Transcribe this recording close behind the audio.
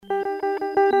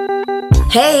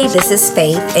Hey, this is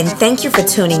Faith, and thank you for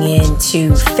tuning in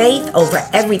to Faith Over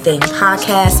Everything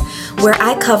podcast, where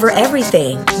I cover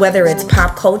everything, whether it's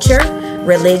pop culture,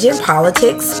 religion,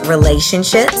 politics,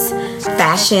 relationships,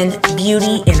 fashion,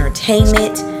 beauty,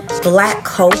 entertainment, Black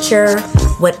culture,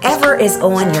 whatever is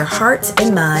on your hearts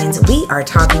and minds, we are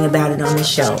talking about it on the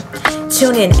show.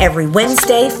 Tune in every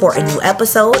Wednesday for a new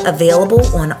episode available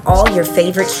on all your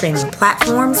favorite streaming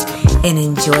platforms, and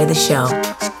enjoy the show.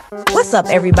 What's up,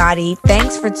 everybody?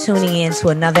 Thanks for tuning in to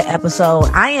another episode.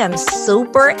 I am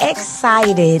super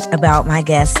excited about my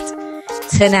guest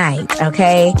tonight,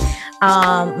 okay?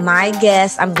 My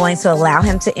guest, I'm going to allow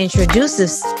him to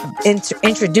introduce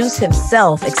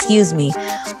himself,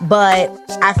 but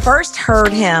I first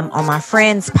heard him on my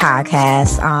friend's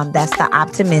podcast. That's the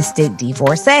Optimistic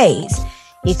Divorcees.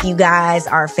 If you guys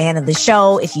are a fan of the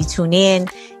show, if you tune in,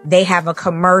 they have a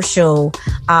commercial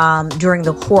during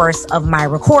the course of my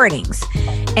recordings.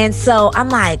 And so I'm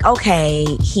like, okay,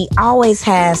 he always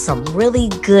has some really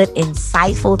good,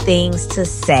 insightful things to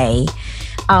say.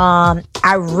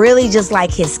 I really just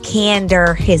like his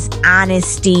candor, his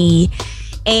honesty.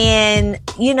 And,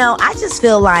 I just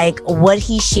feel like what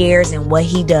he shares and what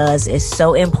he does is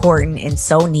so important and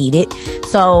so needed.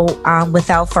 So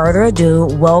without further ado,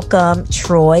 welcome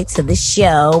Troy to the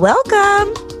show.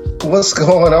 Welcome. What's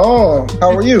going on?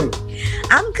 How are you?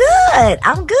 I'm good.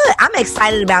 I'm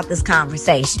excited about this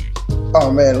conversation.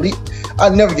 Oh, man. I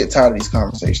never get tired of these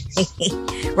conversations.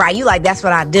 Right. You like, that's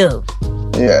what I do.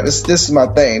 Yeah, this is my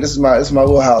thing. This is my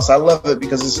wheelhouse. I love it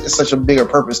because it's such a bigger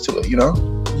purpose to it,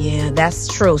 Yeah, that's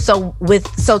true. So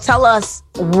tell us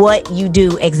what you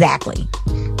do exactly.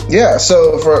 Yeah,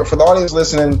 so for the audience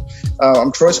listening,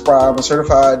 I'm Troy Spry. I'm a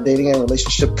certified dating and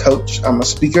relationship coach. I'm a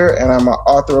speaker and I'm an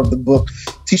author of the book,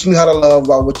 Teach Me How to Love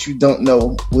While What You Don't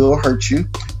Know Will Hurt You.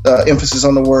 Emphasis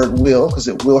on the word will, because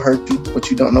it will hurt you.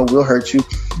 What you don't know will hurt you.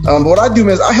 But what I do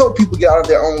is I help people get out of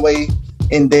their own way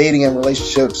in dating and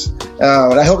relationships.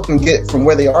 And I help them get from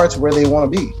where they are to where they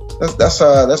want to be.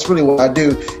 That's really what I do.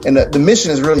 And the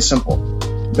mission is really simple.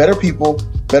 Better people,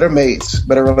 better mates,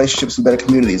 better relationships, and better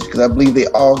communities, because I believe they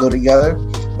all go together.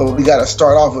 But we got to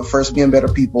start off with first being better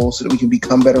people so that we can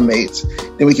become better mates.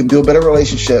 Then we can build better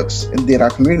relationships, and then our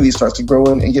community starts to grow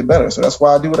and get better. So that's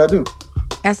why I do what I do.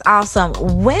 That's awesome.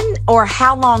 When or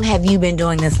how long have you been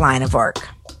doing this line of work?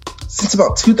 Since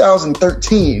about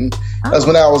 2013 was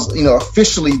when I was,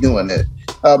 officially doing it.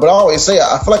 But I always say,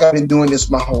 I feel like I've been doing this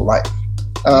my whole life.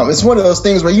 It's one of those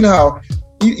things where, how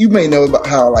you may know about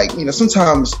how,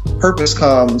 sometimes purpose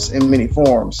comes in many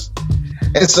forms.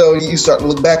 And so you start to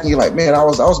look back and you're like, man, I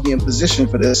was being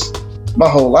positioned for this my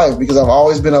whole life because I've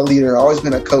always been a leader, always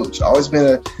been a coach, always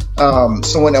been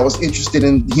someone that was interested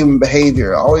in human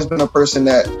behavior, always been a person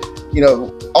that,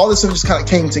 all this stuff just kind of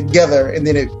came together and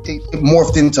then it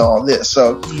morphed into all this.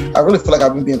 So I really feel like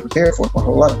I've been being prepared for it my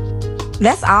whole life.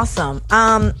 That's awesome.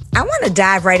 I want to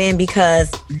dive right in because,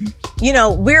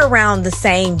 we're around the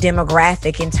same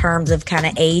demographic in terms of kind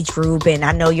of age group. And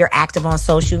I know you're active on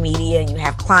social media and you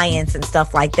have clients and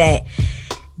stuff like that.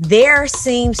 There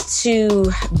seems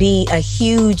to be a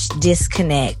huge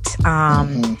disconnect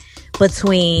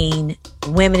between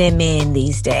women and men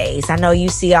these days. I know you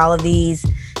see all of these,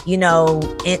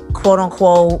 quote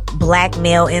unquote, Black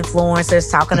male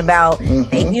influencers talking about,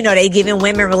 they giving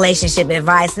women relationship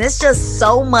advice. And it's just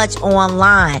so much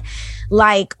online.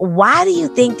 Like, why do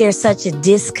you think there's such a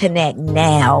disconnect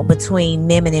now between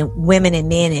women and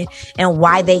men and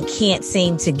why they can't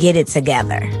seem to get it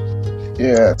together?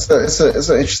 Yeah, it's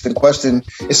an interesting question.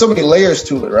 There's so many layers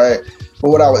to it, right? But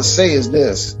what I would say is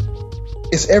this.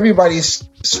 It's everybody's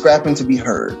scrapping to be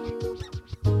heard.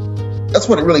 That's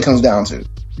what it really comes down to.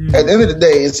 At the end of the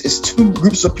day, it's two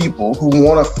groups of people who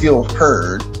want to feel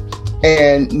heard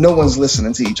and no one's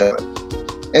listening to each other.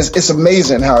 It's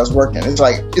amazing how it's working. It's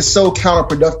like, it's so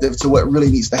counterproductive to what really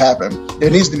needs to happen. There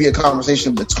needs to be a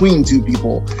conversation between two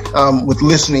people with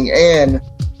listening and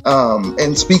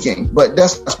speaking. But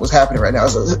that's what's happening right now.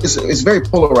 It's very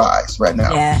polarized right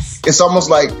now. Yes. It's almost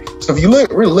like, so if you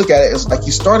really look at it, it's like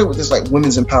you started with this like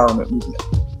women's empowerment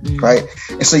movement, right?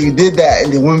 And so you did that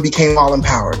and then women became all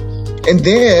empowered. And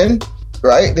then,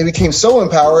 right, they became so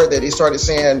empowered that they started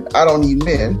saying, I don't need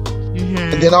men.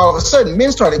 And then all of a sudden,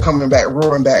 men started coming back,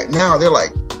 roaring back. Now they're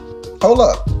like, hold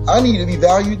up, I need to be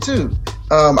valued too.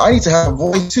 I need to have a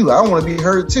voice too. I want to be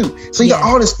heard too. So you got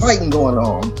all this fighting going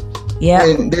on. Yeah.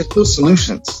 And there's no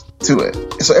solutions to it.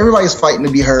 And so everybody's fighting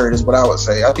to be heard is what I would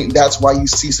say. I think that's why you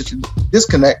see such a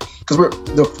disconnect, because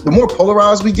the more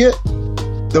polarized we get,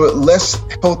 the less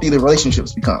healthy the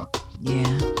relationships become. Yeah.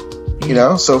 You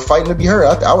know, so fighting to be heard.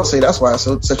 I would say that's why it's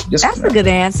such a disconnect. That's a good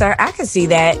answer. I can see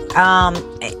that.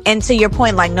 And to your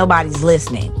point, like nobody's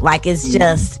listening. Like it's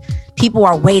just people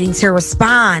are waiting to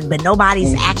respond, but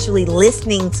nobody's actually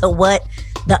listening to what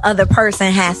the other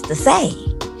person has to say.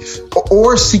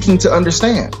 Or seeking to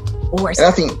understand. And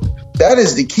I think that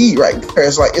is the key right there.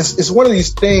 It's like it's one of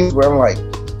these things where I'm like,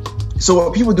 so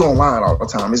what people do online all the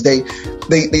time is they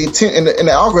tend, and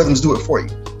the algorithms do it for you.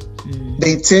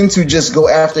 They tend to just go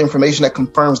after information that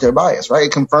confirms their bias, right?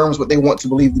 It confirms what they want to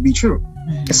believe to be true.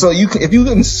 And so if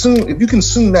you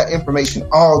consume that information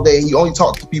all day, you only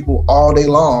talk to people all day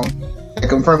long that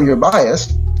confirm your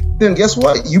bias, then guess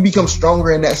what? You become stronger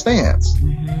in that stance.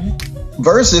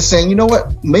 Versus saying, you know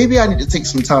what? Maybe I need to take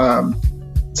some time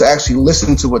to actually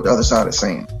listen to what the other side is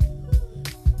saying.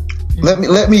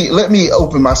 Let me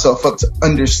open myself up to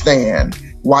understand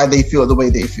why they feel the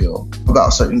way they feel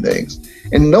about certain things.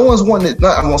 And no one's wanting to,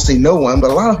 I won't say no one, but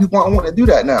a lot of people aren't wanting to do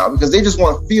that now because they just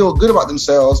want to feel good about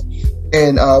themselves.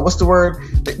 And what's the word?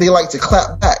 They like to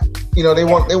clap back. You know, they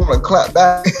want to clap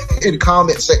back in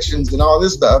comment sections and all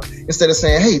this stuff instead of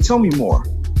saying, hey, tell me more.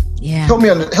 Yeah. Help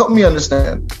me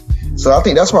understand. So I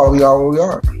think that's why we are where we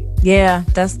are. Yeah,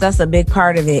 that's a big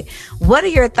part of it. What are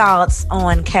your thoughts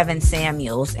on Kevin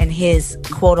Samuels and his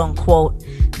quote unquote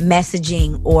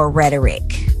messaging or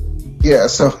rhetoric? Yeah,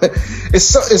 so it's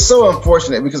so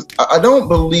unfortunate because I don't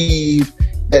believe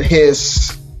that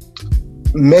his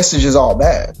message is all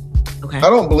bad. Okay.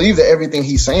 I don't believe that everything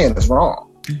he's saying is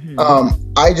wrong.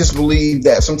 I just believe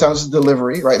that sometimes it's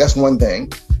delivery, right? That's one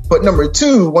thing. But number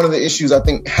two, one of the issues I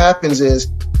think happens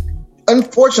is,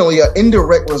 unfortunately, an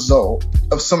indirect result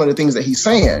of some of the things that he's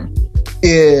saying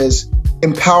is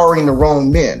empowering the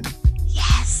wrong men.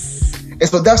 Yes. And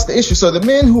so that's the issue. So the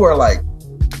men who are like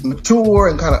mature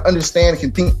and kind of understand,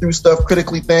 can think through stuff,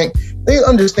 critically think, they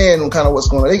understand kind of what's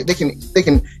going on. They can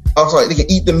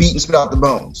eat the meat and spit out the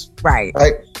bones. Right.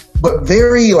 Right. But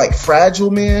very like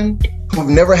fragile men who've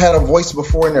never had a voice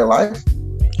before in their life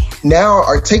now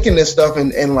are taking this stuff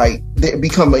and like they're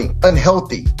becoming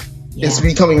unhealthy. Yeah. It's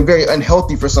becoming very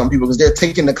unhealthy for some people because they're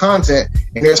taking the content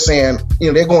and they're saying, you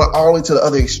know, they're going all the way to the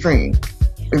other extreme,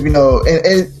 you know, and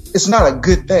it's not a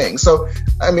good thing. So,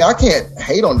 I mean, I can't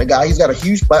hate on the guy. He's got a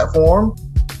huge platform.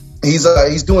 He's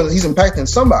impacting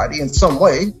somebody in some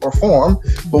way or form.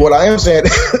 But what I am saying,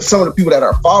 some of the people that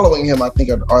are following him, I think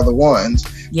are the ones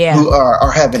who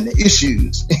are having the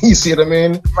issues. You see what I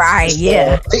mean? Right. So,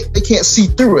 yeah. They can't see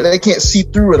through it. They can't see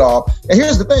through it all. And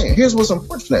here's the thing. Here's what's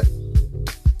unfortunate.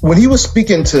 When he was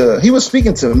speaking to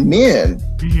men,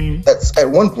 that's at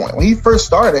one point when he first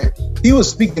started, he was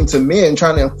speaking to men,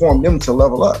 trying to inform them to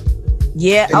level up.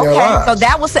 Yeah. Okay. So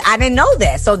that was, I didn't know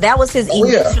that. So that was his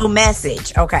initial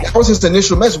message. Okay. That was his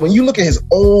initial message. When you look at his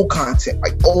old content,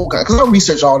 because I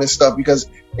research all this stuff because,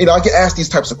 you know, I get asked these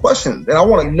types of questions and I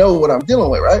want to know what I'm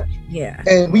dealing with. Right. Yeah.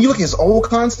 And when you look at his old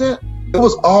content, it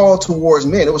was all towards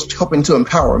men. It was helping to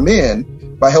empower men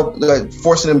by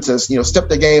forcing them to, you know, step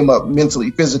the game up mentally,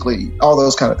 physically, all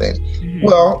those kind of things.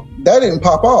 Well, that didn't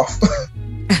pop off.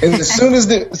 And as soon as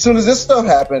this stuff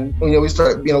happened, you know, we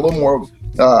started being a little more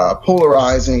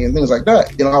polarizing and things like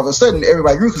that. You know, all of a sudden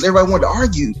everybody grew because everybody wanted to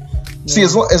argue. Yeah. See,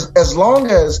 as long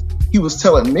as he was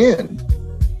telling men,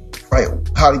 right,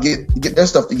 how to get their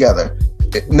stuff together,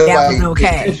 nobody, that was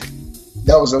okay.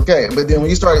 That was okay. But then when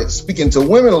you started speaking to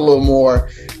women a little more,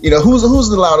 you know, who's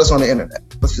the loudest on the internet?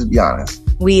 Let's just be honest.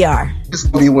 We are. It's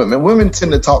gonna be women. Women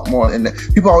tend to talk more on the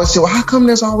internet. People always say, well, how come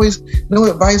there's always no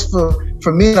advice for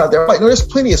men out there? Like, no, there's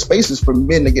plenty of spaces for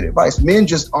men to get advice. Men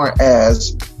just aren't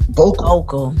as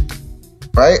vocal.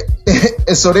 Right?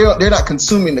 And so they're not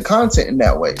consuming the content in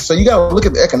that way. So you gotta look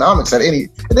at the economics at the end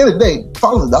of the day,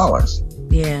 follow the dollars.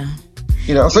 Yeah.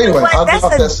 You know, so anyway, I'll get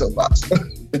off that soapbox.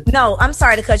 No, I'm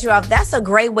sorry to cut you off. That's a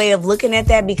great way of looking at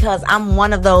that because I'm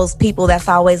one of those people that's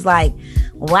always like,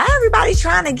 why everybody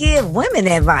trying to give women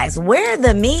advice? Where are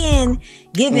the men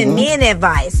giving men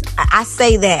advice? I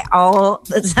say that all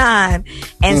the time.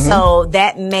 And so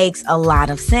that makes a lot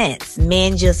of sense.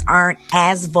 Men just aren't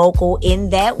as vocal in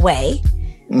that way.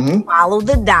 Follow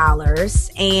the dollars.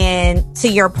 And to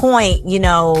your point, you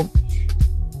know,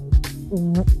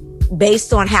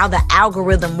 based on how the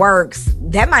algorithm works,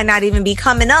 that might not even be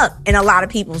coming up in a lot of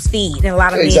people's feed. And a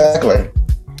lot of exactly.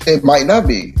 It might not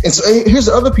be. And so here's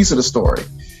the other piece of the story.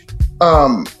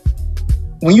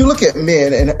 When you look at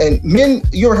men and men,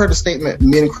 you ever heard the statement,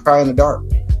 men cry in the dark?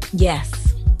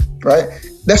 Yes. Right?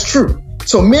 That's true.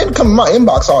 So men come in my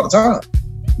inbox all the time.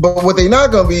 But what they're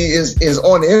not going to be is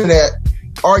on the internet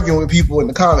arguing with people in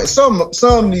the comments. Some of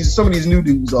these new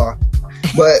dudes are.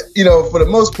 But, you know, for the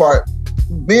most part,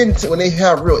 men, when they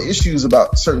have real issues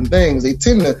about certain things, they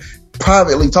tend to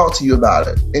privately talk to you about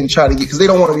it and try to get, because they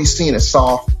don't want to be seen as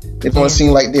soft. They don't want to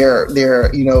seem like they're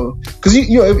because if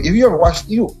you ever watch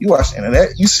you watch the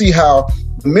internet, you see how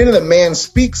the minute a man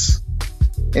speaks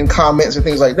in comments and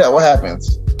things like that, what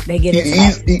happens? They get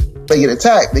attacked. They get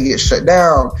attacked. They get shut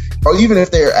down. Or even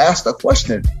if they're asked a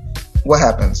question, what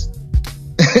happens?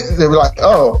 They're like,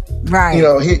 oh, right.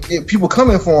 People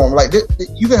coming for them. Like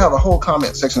you can have a whole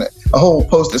comment section, a whole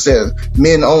post that says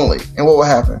men only, and what will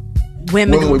happen?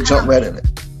 Women would jump right in it.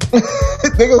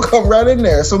 They're gonna come right in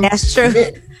there. So that's true.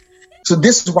 So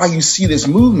this is why you see this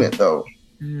movement, though,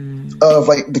 of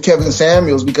like the Kevin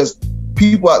Samuels, because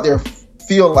people out there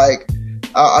feel like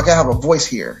I can have a voice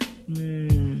here.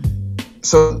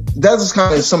 So that's just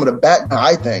kind of some of the background,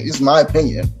 I think. It's my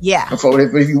opinion. Yeah. If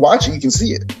you watch it, you can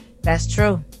see it. That's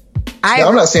true.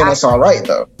 I'm not saying that's all right,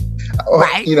 though.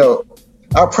 Right.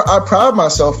 I pride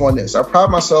myself on this. I pride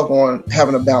myself on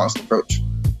having a balanced approach.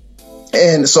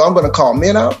 And so I'm going to call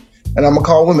men out, and I'm going to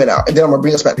call women out, and then I'm going to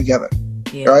bring us back together.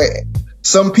 Yeah. Right?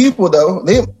 Some people, though,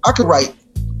 I could write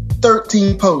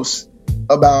 13 posts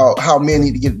about how men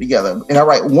need to get it together, and I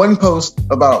write one post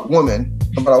about a woman,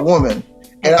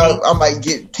 and I might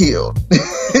get killed.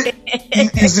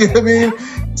 You see what I mean?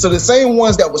 So the same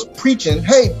ones that was preaching,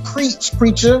 hey, preach,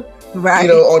 preacher, right?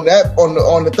 On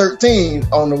the 13,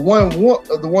 on the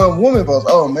one woman post,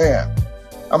 oh man,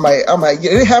 I might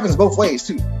get it. Happens both ways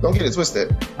too. Don't get it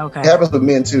twisted. Okay, it happens with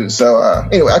men too. So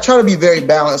anyway, I try to be very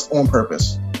balanced on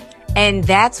purpose. And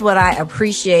that's what I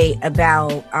appreciate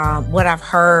about what I've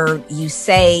heard you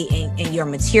say in your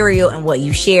material and what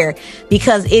you share,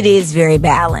 because it is very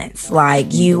balanced.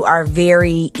 Like, you are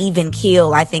very even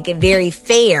keel, I think, and very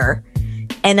fair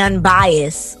and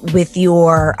unbiased with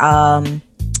your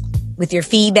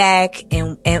feedback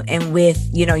and with,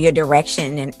 your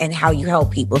direction and how you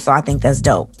help people. So I think that's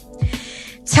dope.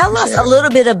 Tell us a little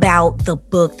bit about the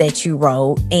book that you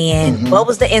wrote and what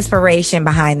was the inspiration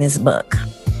behind this book?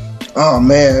 Oh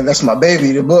man, that's my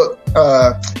baby, the book.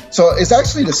 So it's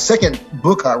actually the second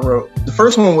book I wrote. The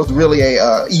first one was really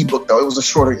a ebook, though. It was a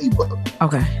shorter ebook.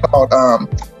 Okay.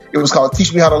 It was called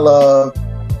Teach Me How to Love,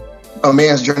 A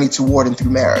Man's Journey Toward and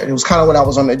Through Marriage. It was kind of when I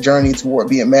was on the journey toward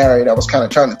being married. I was kind of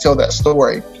trying to tell that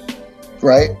story,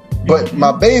 right? But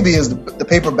my baby is the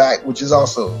paperback, which is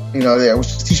also, there, which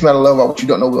is Teach Me How to Love What You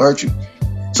Don't Know Will Hurt You.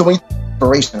 So when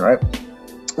inspiration, right?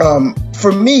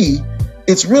 For me,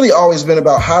 it's really always been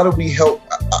about how do we help.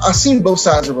 I've seen both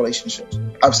sides of relationships.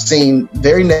 I've seen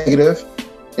very negative,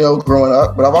 growing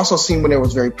up, but I've also seen when it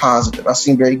was very positive. I've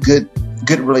seen very good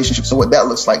relationships and what that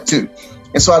looks like too.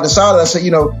 And so I decided, I said,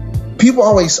 people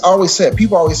always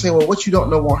say, well, what you don't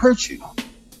know won't hurt you.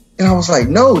 And I was like,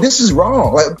 no, this is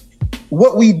wrong. Like,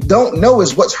 what we don't know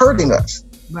is what's hurting us.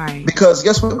 Right. Because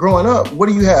guess what? Growing up, what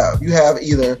do you have? You have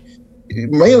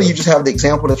mainly you just have the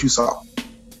example that you saw.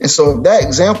 And so if that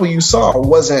example you saw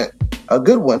wasn't a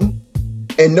good one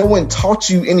and no one taught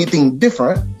you anything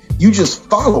different, you just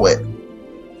follow it.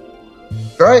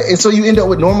 Right? And so you end up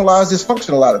with normalized dysfunction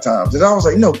a lot of times. And I was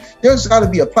like, no, there's got to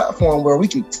be a platform where we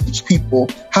can teach people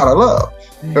how to love.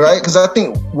 Right? Because I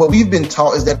think what we've been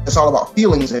taught is that it's all about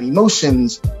feelings and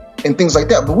emotions and things like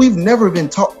that. But we've never been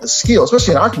taught the skill,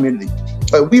 especially in our community.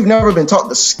 Like, we've never been taught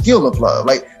the skill of love.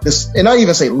 Like this, and not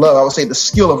even say love, I would say the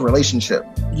skill of relationship.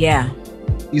 Yeah.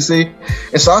 You see?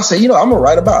 And so I say, I'm going to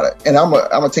write about it, and I'm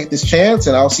going to take this chance,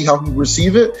 and I'll see how people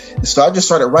receive it. And so I just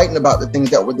started writing about the things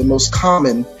that were the most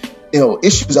common,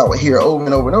 issues I would hear over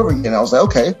and over and over again. I was like,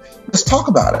 okay, let's talk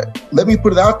about it. Let me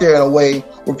put it out there in a way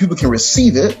where people can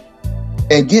receive it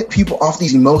and get people off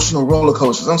these emotional roller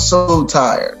coasters. I'm so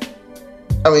tired.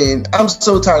 I'm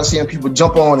so tired of seeing people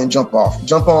jump on and jump off of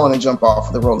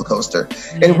the roller coaster.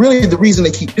 Mm-hmm. And really the reason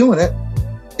they keep doing it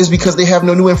is because they have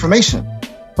no new information.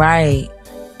 Right.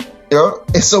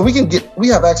 And so we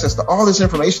have access to all this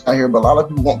information out here, but a lot of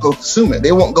people won't go consume it.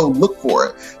 They won't go look for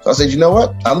it. So I said, you know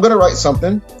what? I'm going to write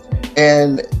something,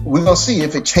 and we're going to see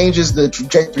if it changes the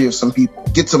trajectory of some people,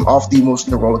 gets them off the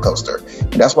emotional roller coaster.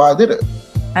 And that's why I did it.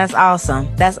 That's awesome.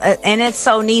 And it's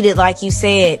so needed. Like you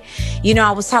said,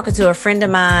 I was talking to a friend of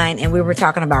mine, and we were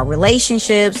talking about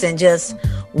relationships and just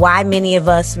why many of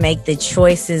us make the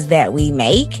choices that we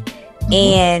make. Mm-hmm.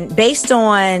 And based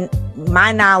on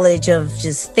my knowledge of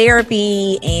just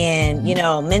therapy and,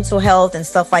 mental health and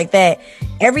stuff like that,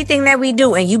 everything that we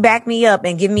do, and you back me up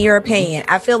and give me your opinion,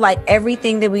 I feel like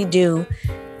everything that we do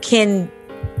can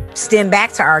stem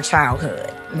back to our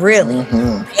childhood. Really.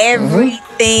 Mm-hmm.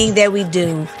 Everything that we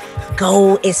do,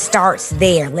 it starts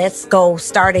there. Let's go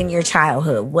start in your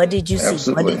childhood. What did you see?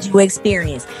 Absolutely. What did you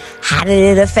experience? How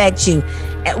did it affect you?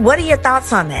 What are your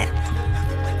thoughts on that?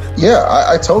 Yeah,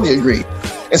 I totally agree.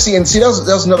 And see,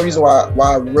 that's another reason why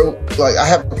I wrote, like, I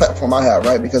have the platform I have,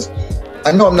 right? Because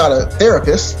I know I'm not a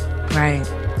therapist. Right.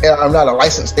 And I'm not a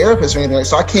licensed therapist or anything,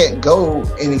 so I can't go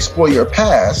and explore your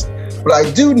past. But I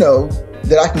do know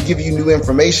that I can give you new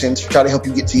information to try to help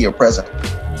you get to your present.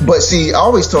 But see, I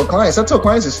always tell clients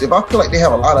this, if I feel like they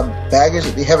have a lot of baggage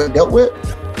that they haven't dealt with,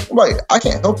 I'm like, I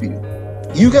can't help you.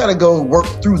 You got to go work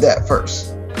through that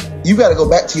first. You got to go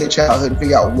back to your childhood and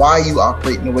figure out why you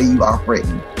operate the way you operate.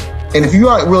 And if you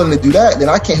aren't willing to do that, then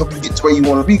I can't help you get to where you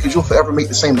want to be, because you'll forever make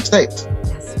the same mistakes.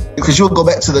 Because you'll go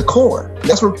back to the core.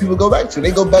 That's where people go back to.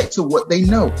 They go back to what they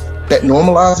know that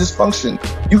normalizes function.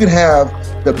 You can have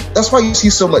that's why you see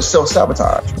so much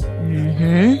self-sabotage.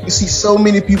 Mm-hmm. You see so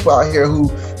many people out here who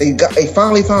they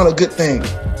finally found a good thing.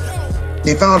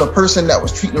 They found a person that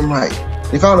was treating them right.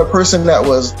 They found a person that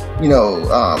was,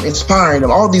 inspiring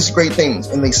them, all these great things,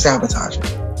 and they sabotage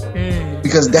it.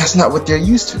 Because that's not what they're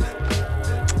used to.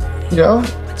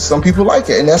 Some people like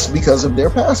it, and that's because of their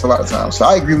past a lot of times. So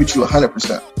I agree with you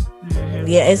 100%.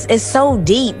 Yeah, it's so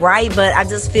deep, right? But I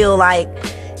just feel like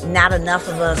not enough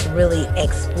of us really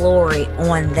explore it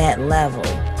on that level.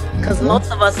 Because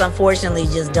most of us, unfortunately,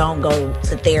 just don't go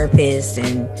to therapists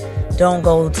and don't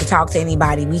go to talk to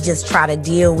anybody. We just try to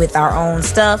deal with our own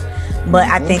stuff. But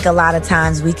I think a lot of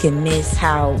times we can miss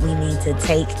how we need to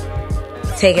take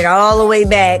it all the way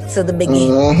back to the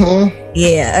beginning.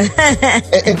 Yeah.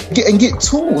 and get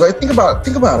tools. Like, think about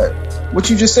it. What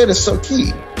you just said is so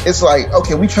key. It's like,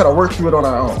 okay, we try to work through it on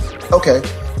our own. Okay,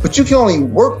 but you can only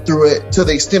work through it to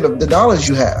the extent of the knowledge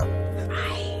you have.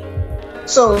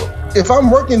 So if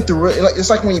I'm working through it, it's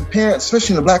like when your parents,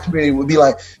 especially in the Black community, would be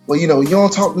like, well, you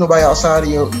don't talk to nobody outside of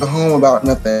your home about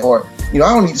nothing. Or, I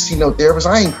don't need to see no therapist.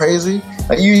 I ain't crazy.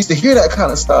 Like, you used to hear that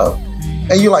kind of stuff.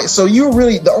 And you're like, so you're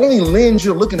really, the only lens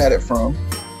you're looking at it from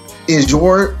is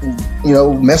your,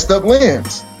 messed up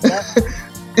lens. Yep.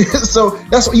 So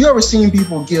that's what you ever seen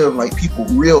people give, like, people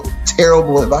real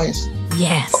terrible advice?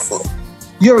 Yes.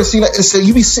 You ever seen that? So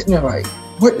you be sitting there like,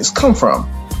 where did this come from?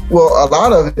 Well, a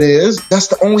lot of it is that's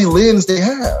the only lens they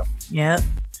have. Yep.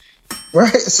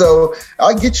 Right. So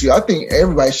I get you. I think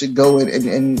everybody should go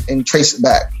and trace it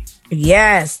back.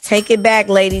 Yes. Take it back,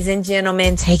 ladies and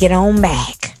gentlemen. Take it on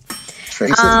back.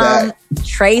 Trace it back.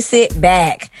 Trace it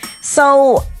back.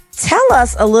 So tell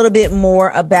us a little bit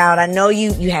more about, I know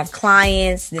you have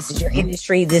clients, this is your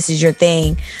industry, this is your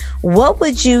thing. What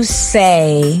would you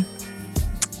say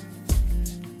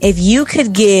if you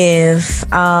could give, things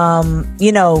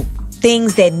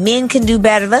that men can do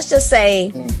better? Let's just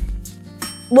say,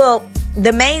 well,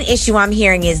 the main issue I'm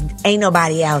hearing is ain't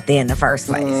nobody out there in the first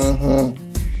place.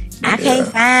 I can't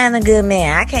find a good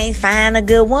man. I can't find a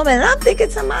good woman. And I'm thinking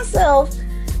to myself,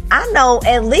 I know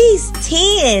at least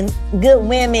 10 good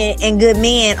women and good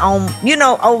men on,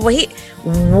 over here.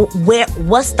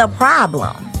 What's the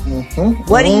problem?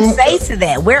 What do you say to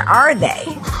that? Where are they?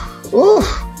 Look,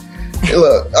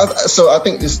 so I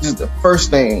think this is the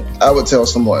first thing I would tell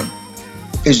someone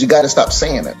is you got to stop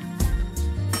saying it.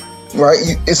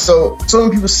 Right? So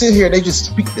many people sit here, they just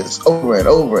speak this over and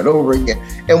over and over again.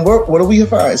 And what do we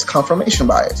find? It's confirmation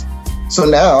bias. So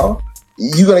now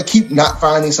you're going to keep not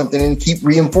finding something and keep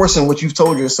reinforcing what you've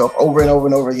told yourself over and over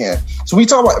and over again. So we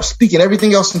talk about speaking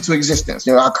everything else into existence,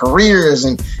 our careers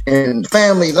and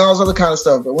families and all this other kind of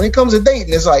stuff. But when it comes to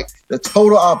dating, it's like the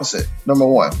total opposite, number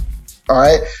one. All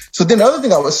right. So then the other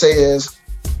thing I would say is,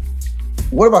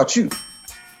 what about you?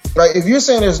 Right? If you're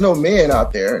saying there's no men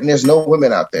out there and there's no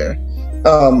women out there,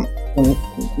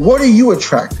 what are you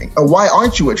attracting, or why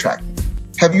aren't you attracting?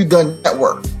 Have you done that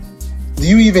work? Do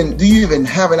you even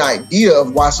have an idea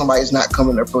of why somebody's not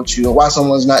coming to approach you, or why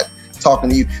someone's not talking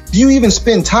to you? Do you even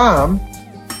spend time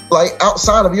like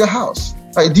outside of your house?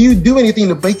 Like, do you do anything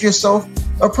to make yourself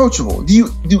approachable? Do you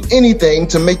do anything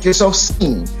to make yourself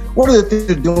seen? What are the things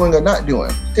you're doing or not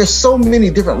doing? There's so many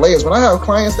different layers. When I have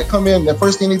clients that come in, the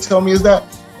first thing they tell me is that,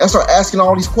 I start asking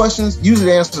all these questions, usually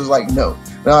the answer is like, no,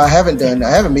 I haven't done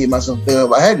that. I haven't made myself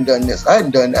available. I hadn't done this. I hadn't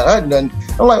done that. I hadn't done.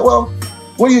 I'm like, well,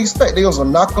 what do you expect? They're going to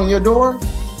knock on your door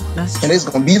and it's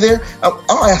going to be there.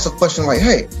 I'll ask a question like,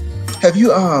 hey, have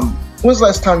you, when's the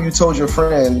last time you told your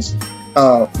friends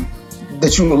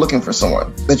that you were looking for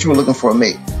someone, that you were looking for a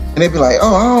mate? And they'd be like,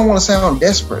 oh, I don't want to sound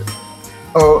desperate.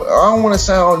 Or I don't want to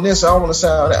sound this. I don't want to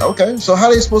sound that. Okay. So how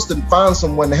are they supposed to find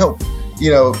someone to help,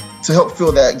 to help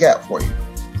fill that gap for you?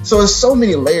 So there's so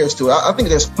many layers to it. I think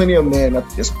there's plenty of men,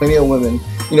 there's plenty of women,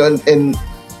 and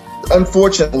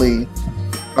unfortunately,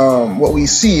 what we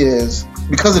see is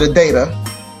because of the data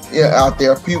out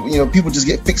there, people just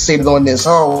get fixated on this.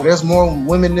 Oh, there's more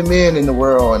women than men in the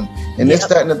world, and this,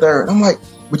 that, and the third. I'm like,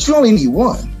 but you only need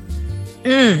one.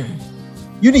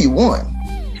 You need one.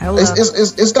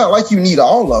 It's not like you need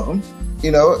all of them,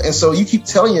 you know. And so you keep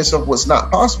telling yourself what's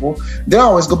not possible. Then I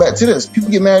always go back to this: people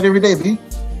get married every day, B.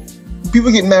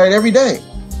 People get married every day.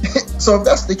 So if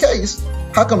that's the case,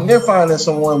 how come they're finding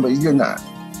someone but you're not?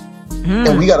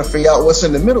 And we got to figure out what's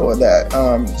in the middle of that.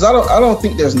 Because I don't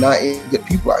think there's not any good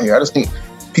people out here. I just think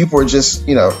people are just,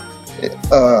 you know,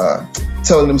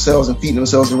 telling themselves and feeding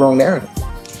themselves the wrong narrative.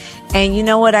 And you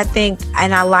know what I think,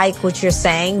 and I like what you're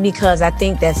saying, because I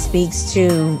think that speaks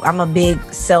to, I'm a big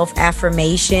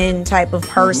self-affirmation type of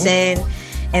person.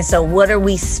 And so what are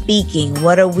we speaking?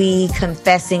 What are we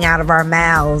confessing out of our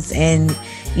mouths and,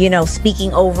 you know,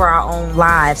 speaking over our own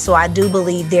lives? So I do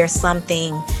believe there's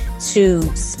something to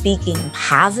speaking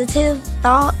positive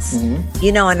thoughts,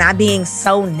 you know, and not being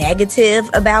so negative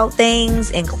about things,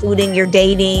 including your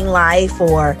dating life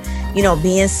or, you know,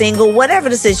 being single, whatever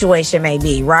the situation may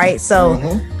be, right? So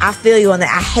I feel you on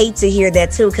that. I hate to hear that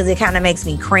too, because it kind of makes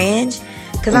me cringe,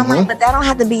 because I'm like, but that don't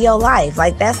have to be your life.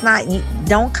 Like, that's not, you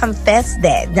don't confess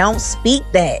that. Don't speak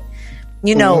that,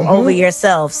 you know, over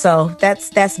yourself. So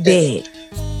that's big.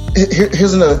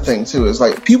 Here's another thing too, is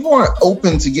like people aren't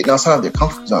open to getting outside of their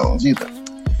comfort zones either.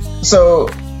 So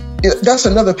that's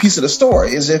another piece of the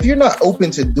story, is if you're not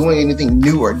open to doing anything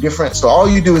new or different, so all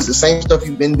you do is the same stuff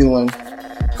you've been doing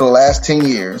for the last 10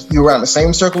 years. You're around the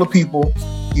same circle of people,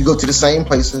 you go to the same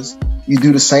places, you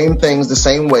do the same things the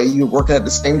same way, you're working at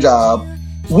the same job.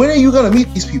 When are you going to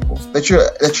meet these people that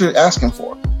you're asking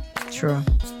for? True.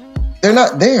 They're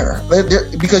not there. They're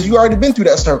because you already been through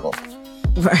that circle.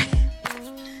 Right.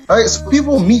 All right, so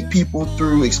people meet people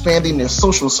through expanding their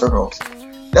social circles.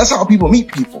 That's how people meet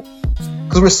people,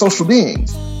 because we're social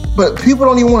beings. But people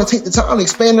don't even want to take the time to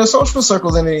expand their social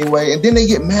circles in any way, and then they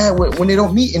get mad when they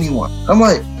don't meet anyone. I'm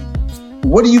like,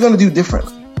 what are you going to do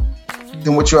differently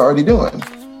than what you're already doing?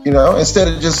 You know, instead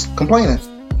of just complaining.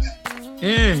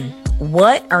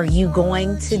 What are you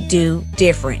going to do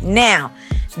different? Now,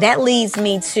 that leads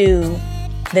me to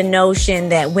the notion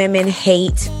that women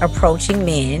hate approaching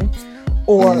men.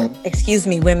 Or,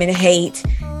 women hate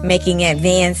making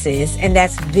advances. And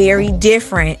that's very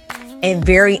different and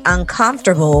very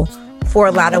uncomfortable for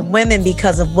a lot of women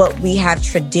because of what we have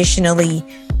traditionally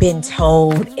been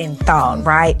told and thought,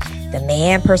 right? The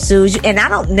man pursues you. And I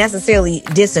don't necessarily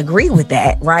disagree with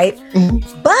that, right?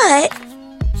 But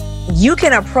you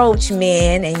can approach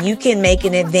men and you can make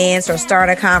an advance or start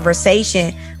a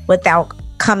conversation without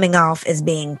coming off as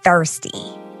being thirsty.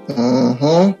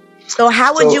 So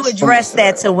how would you address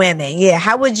that to women? Yeah.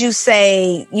 How would you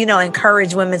say, you know,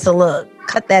 encourage women to look,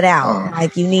 cut that out?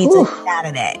 Like, you need to get out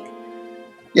of that.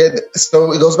 Yeah.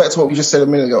 So it goes back to what we just said a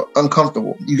minute ago.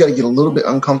 Uncomfortable. You got to get a little bit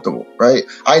uncomfortable, right?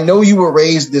 I know you were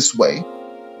raised this way.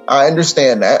 I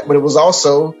understand that, but it was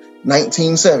also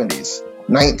 1970s,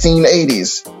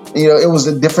 1980s. You know, it was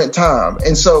a different time.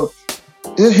 And so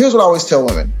here's what I always tell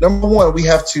women. Number one, we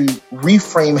have to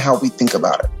reframe how we think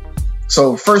about it.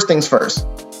 So first things first.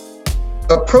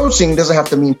 Approaching doesn't have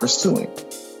to mean pursuing,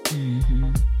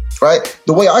 right?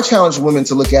 The way I challenge women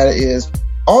to look at it is,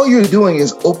 all you're doing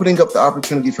is opening up the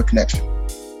opportunity for connection.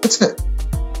 That's it.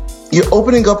 You're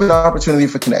opening up an opportunity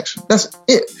for connection. That's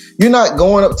it. You're not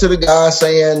going up to the guy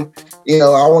saying, you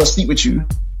know, I want to sleep with you.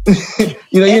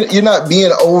 You know, you're not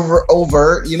being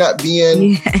overt. You're not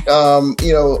being,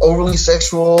 you know, overly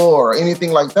sexual or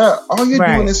anything like that. All you're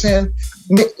doing is saying,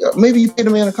 maybe you paid a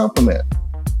man a compliment.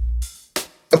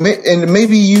 And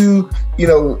maybe you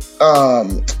know,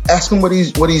 ask him what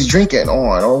he's drinking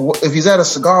on, or if he's at a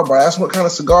cigar bar, ask him what kind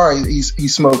of cigar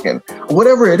he's smoking.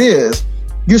 Whatever it is,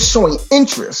 you're showing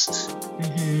interest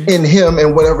in him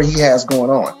and whatever he has going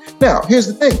on. Now, here's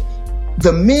the thing: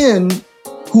 the men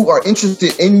who are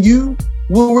interested in you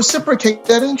will reciprocate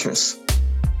that interest,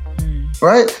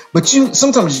 right? But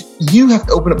sometimes you have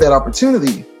to open up that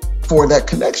opportunity for that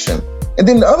connection. And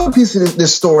then the other piece of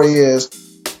this story is,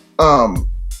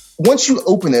 once you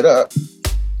open it up,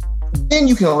 then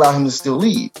you can allow him to still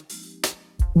lead.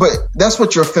 But that's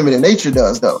what your feminine nature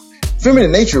does, though.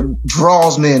 Feminine nature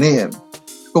draws men in.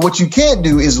 But what you can't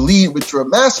do is lead with your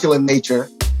masculine nature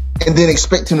and then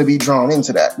expect him to be drawn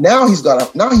into that. Now he's got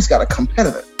a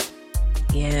competitor.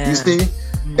 Yeah. You see?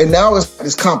 And now it's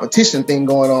this competition thing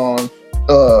going on.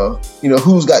 You know,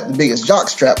 who's got the biggest jock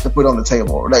strap to put on the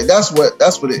table? Like, that's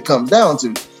what it comes down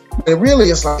to. And really,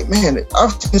 it's like, man,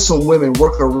 I've seen some women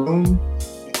work a room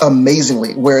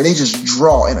amazingly where they just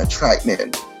draw and attract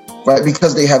men, right?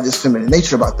 Because they have this feminine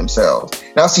nature about themselves.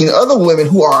 And I've seen other women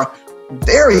who are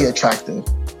very attractive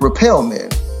repel men.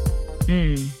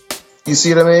 You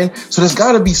see what I mean? So there's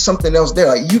got to be something else there.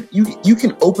 Like, you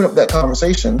can open up that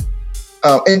conversation.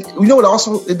 And you know what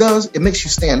also it does? It makes you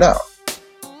stand out.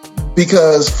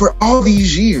 because for all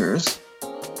these years,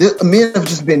 men have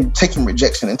just been taking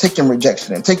rejection and taking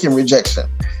rejection and taking rejection.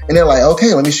 And they're like,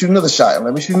 okay, let me shoot another shot.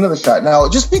 Let me shoot another shot. Now,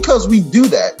 just because we do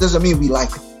that doesn't mean we like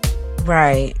it.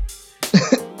 Right.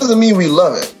 Doesn't mean we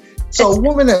love it. So a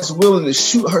woman that's willing to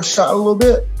shoot her shot a little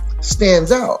bit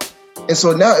stands out. And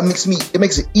so now it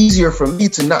makes it easier for me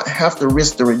to not have to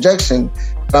risk the rejection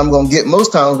that I'm going to get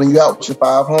most times when you're out with your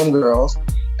 5 homegirls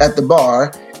at the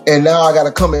bar. And now I got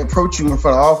to come and approach you in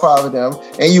front of all 5 of them.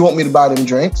 And you want me to buy them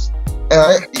drinks.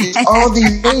 And all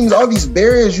these things, all these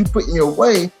barriers you put in your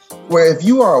way, where if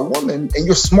you are a woman and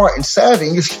you're smart and savvy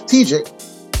and you're strategic,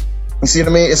 you see what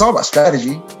I mean? It's all about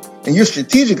strategy. And you're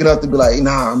strategic enough to be like,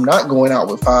 nah, I'm not going out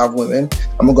with 5 women.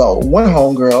 I'm going to go with one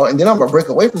homegirl, and then I'm going to break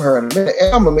away from her in a minute,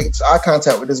 and I'm going to make eye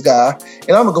contact with this guy,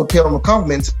 and I'm going to go pay him a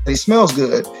compliment that he smells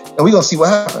good, and we're going to see what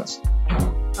happens.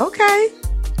 Okay.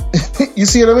 You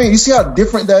see what I mean? You see how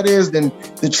different that is than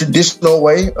the traditional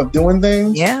way of doing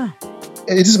things? Yeah.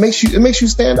 It just makes you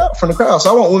stand out from the crowd.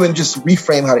 So I want women to just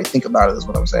reframe how they think about it, is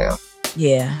what I'm saying.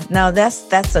 Yeah. No,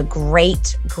 that's a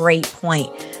great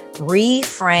point.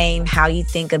 Reframe how you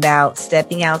think about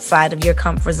stepping outside of your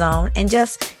comfort zone and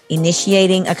just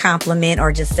initiating a compliment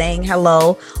or just saying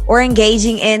hello or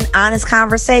engaging in honest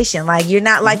conversation. Like, you're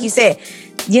not, like you said,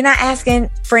 you're not asking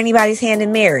for anybody's hand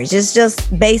in marriage. It's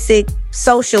just basic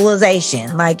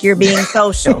socialization. Like, you're being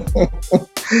social.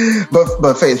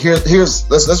 But Faith, here's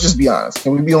let's just be honest.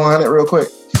 Can we be on it real quick?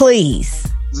 Please.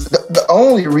 The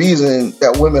only reason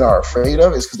that women are afraid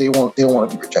of it is because they want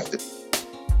to be rejected.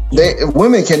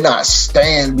 Women cannot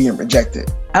stand being rejected.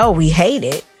 Oh, we hate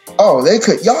it. Oh,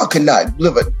 y'all could not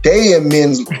live a day in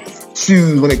men's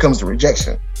shoes when it comes to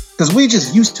rejection, because we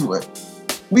just used to it.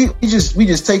 We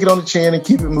just take it on the chin and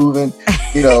keep it moving.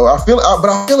 You know, but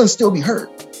our feelings still be hurt.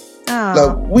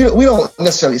 Oh. Like, we don't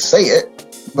necessarily say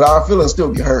it, but our feelings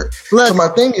still be hurt. Look, so my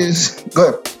thing is, go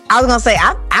ahead. I was gonna say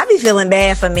I be feeling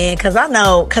bad for men because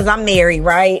I'm married,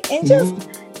 right? And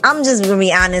I'm just gonna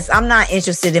be honest. I'm not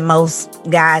interested in most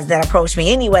guys that approach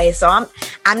me anyway. So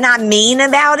I'm not mean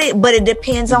about it, but it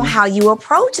depends on how you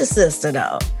approach a sister,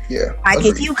 though. Yeah. Like,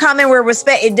 agreed. if you come in with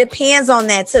respect, it depends on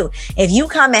that too. If you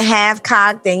come in half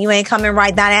cocked and you ain't coming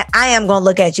right down, I am gonna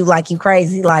look at you like you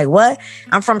crazy. Like, what?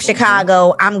 I'm from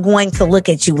Chicago. I'm going to look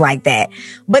at you like that.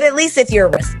 But at least if you're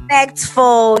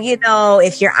respectful,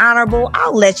 if you're honorable,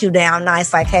 I'll let you down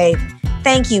nice. Like, hey,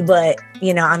 thank you, but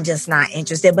I'm just not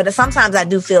interested. But sometimes I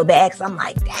do feel bad because I'm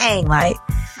like, dang, like,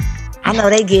 I know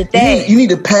they get that. You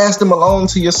need to pass them along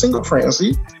to your single friends.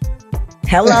 See?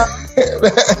 Hello.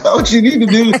 What you need to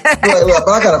do? Like, but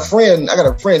I got a friend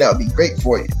that would be great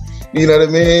for you. You know what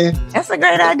I mean? That's a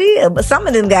great idea. But some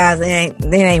of them guys, they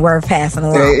ain't worth passing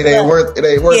along. It ain't worth.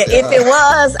 Yeah, if it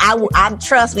was, I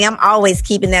trust me, I'm always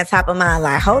keeping that top of mind.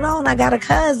 Like, hold on, I got a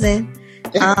cousin.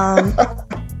 But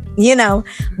no,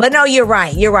 you're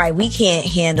right. We can't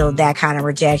handle that kind of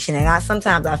rejection. And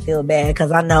sometimes I feel bad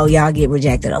because I know y'all get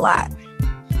rejected a lot.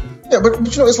 Yeah, but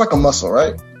it's like a muscle,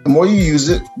 right? The more you use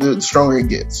it, the stronger it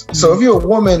gets. Mm-hmm. So if you're a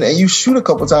woman and you shoot a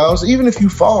couple times, even if you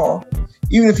fall,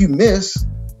 even if you miss,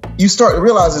 you start to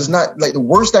realize it's not like the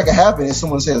worst that can happen is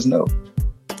someone says no.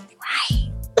 Right.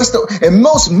 And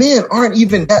most men aren't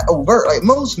even that overt. Like,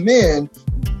 most men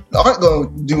aren't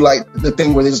going to do like the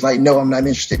thing where they're just like, no, I'm not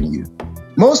interested in you.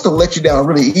 Most will let you down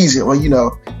really easy. Well,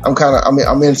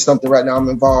 I'm in something right now. I'm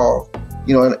involved.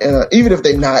 And even if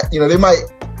they're not, they don't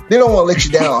want to let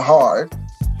you down hard.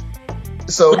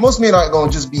 So most men aren't going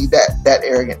to just be that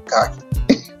arrogant and cocky.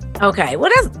 Okay.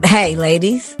 Well, hey,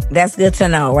 ladies, that's good to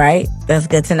know, right? That's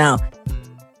good to know.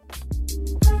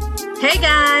 Hey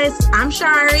guys, I'm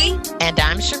Shari. And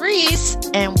I'm Sharice.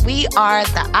 And we are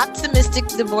the Optimistic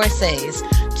Divorcees.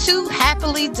 2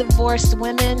 happily divorced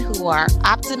women who are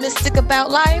optimistic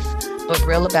about life, but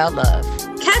real about love.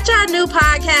 Catch our new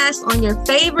podcast on your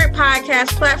favorite podcast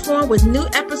platform with new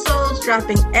episodes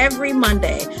dropping every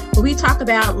Monday, where we talk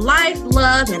about life,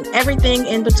 love, and everything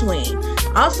in between.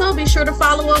 Also, be sure to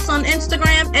follow us on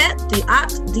Instagram at The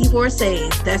Opt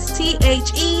Divorcees. That's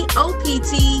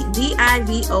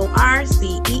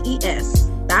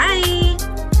TheOptDivorcees. Bye.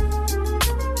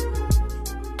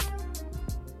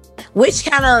 Which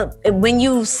kind of, when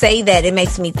you say that, it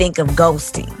makes me think of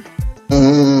ghosting.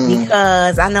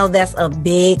 Because I know that's a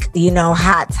big,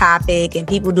 hot topic and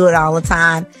people do it all the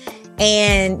time.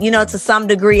 And, to some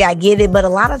degree, I get it. But a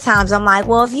lot of times I'm like,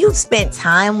 well, if you've spent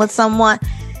time with someone,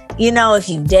 if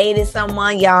you dated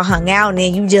someone, y'all hung out, and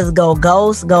then you just go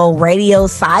ghost, go radio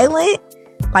silent.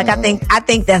 Like, I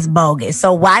think that's bogus.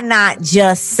 So why not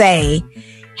just say,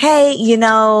 hey,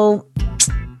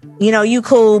 you know, you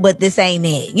cool, but this ain't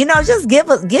it. You know, just give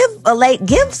a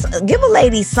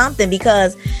lady something,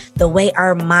 because the way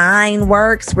our mind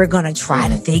works, we're gonna try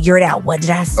to figure it out. What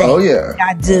did I say? Oh yeah. What did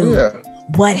I do? Oh, yeah.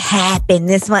 What happened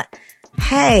this month?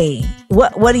 Hey,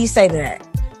 what do you say to that?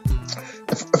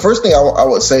 The first thing I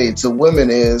would say to women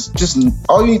is just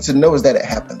all you need to know is that it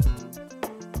happened.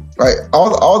 Right?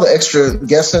 All the extra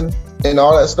guessing and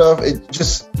all that stuff, it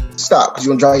just stop, because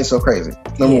you're gonna drive yourself crazy.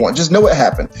 Number one, just know it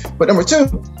happened. But number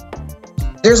two,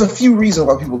 there's a few reasons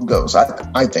why people ghost. I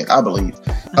believe.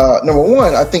 Number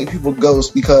one, I think people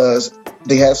ghost because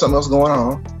they had something else going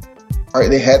on. Right?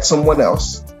 They had someone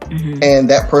else, and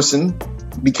that person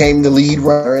became the lead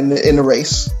runner in the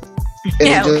race,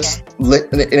 and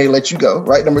they let you go.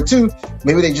 Right? Number two,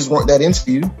 maybe they just weren't that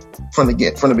into you from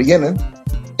the beginning,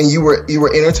 and you were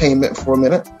entertainment for a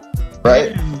minute,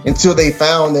 right? Until they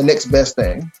found the next best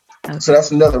thing. Okay. So that's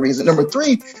another reason. Number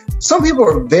three, some people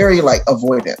are very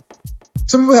avoidant.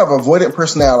 Some people have avoidant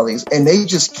personalities, and they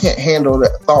just can't handle the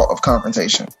thought of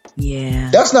confrontation.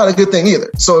 Yeah. That's not a good thing either.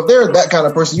 So if they're that kind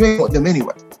of person, you ain't want them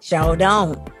anyway. Sure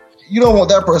don't. You don't want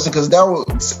that person, because that will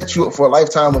set you up for a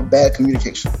lifetime of bad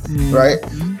communication, right?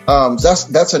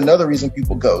 That's another reason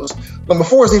people ghost. Number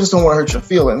four is they just don't want to hurt your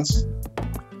feelings.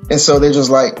 And so they're just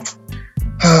like,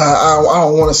 I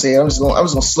don't want to say it. I'm just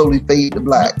gonna slowly fade to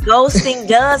black. Ghosting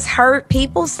does hurt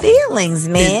people's feelings,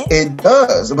 man. It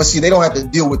does, but see, they don't have to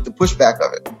deal with the pushback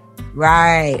of it.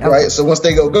 Right. Okay. Right. So once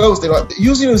they go ghost, they don't.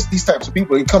 Usually, these types of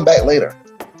people, they come back later.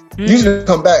 Usually, they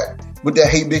come back with that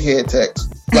 "Hey, big head"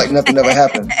 text, like nothing ever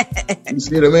happened. You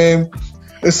see what I mean?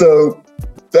 And so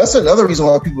that's another reason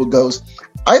why people ghost.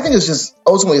 I think it's just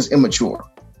ultimately it's immature.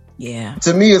 Yeah.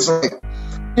 To me, it's like,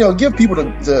 give people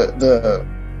the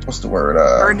what's the word?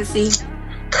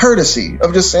 Courtesy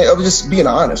of just being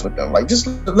honest with them. Like just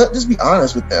be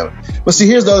honest with them. But see,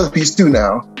 here's the other piece too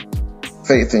now,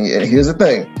 Faith, and here's the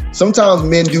thing. Sometimes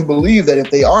men do believe that if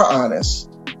they are honest,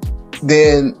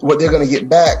 then what they're going to get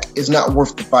back is not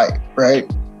worth the fight, right?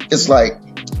 It's like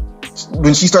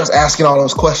when she starts asking all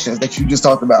those questions that you just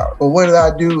talked about. Well, what did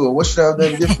I do? Or what should I have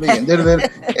done differently?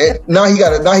 And now he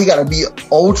gotta be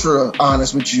ultra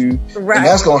honest with you, right? And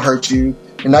that's gonna hurt you.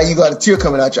 And now you got a tear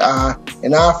coming out your eye,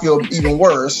 and now I feel even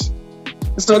worse.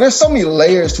 So there's so many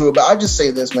layers to it. But I just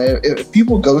say this, man: if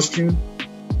people ghost you,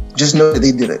 just know that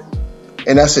they did it,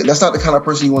 and that's it. That's not the kind of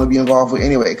person you want to be involved with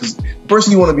anyway. Because the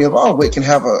person you want to be involved with can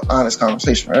have an honest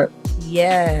conversation, right?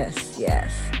 Yes.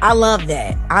 I love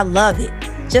that. I love it.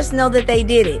 Just know that they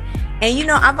did it. And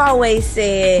I've always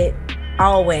said,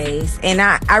 and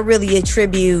I really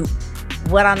attribute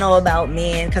what I know about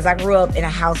men, because I grew up in a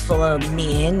house full of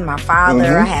men. My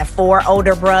father, I have 4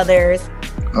 older brothers.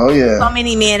 Oh yeah. So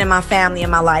many men in my family, in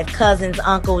my life, cousins,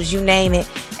 uncles, you name it.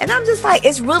 And I'm just like,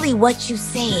 it's really what you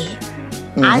said.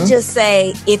 I just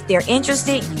say, if they're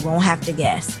interested, you won't have to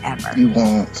guess ever. You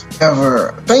won't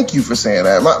ever. Thank you for saying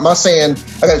that. My saying,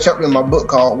 I got a chapter in my book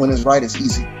called "When It's Right, It's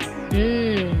Easy."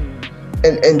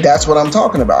 And that's what I'm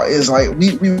talking about. Is like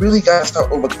we really gotta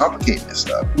start overcomplicating this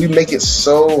stuff. We make it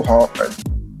so hard.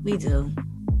 We do.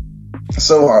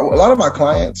 So a lot of my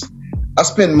clients, I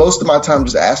spend most of my time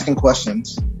just asking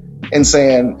questions and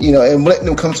saying, and letting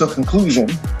them come to a conclusion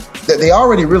that they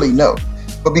already really know,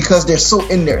 but because they're so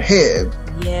in their head,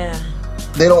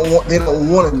 they don't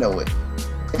want to know it.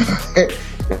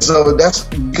 So that's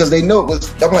because they know it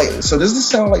was. I'm like, so does this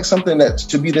sound like something that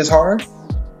should be this hard?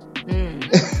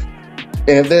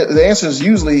 And the answer is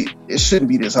usually it shouldn't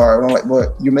be this hard. I'm like,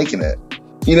 well, you're making it.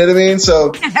 You know what I mean?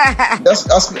 So I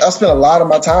spend a lot of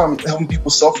my time helping people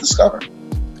self-discover.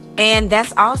 And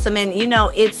that's awesome. And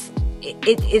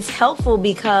it's helpful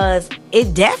because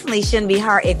it definitely shouldn't be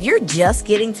hard. If you're just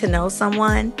getting to know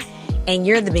someone and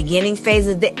you're in the beginning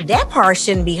phases, that part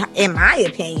shouldn't be, in my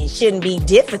opinion, shouldn't be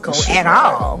difficult at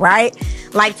all, right?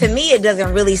 Like, to me, it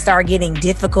doesn't really start getting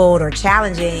difficult or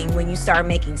challenging when you start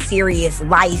making serious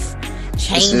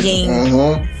life-changing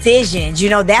decisions.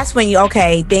 That's when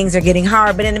things are getting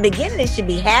hard. But in the beginning, it should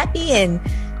be happy and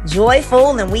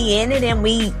joyful, and we in it and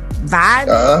we vibe.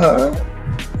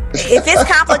 If it's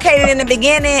complicated in the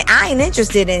beginning, I ain't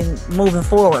interested in moving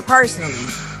forward personally.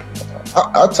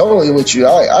 I totally with you.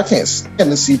 I can't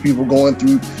stand to see people going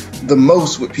through the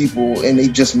most with people and they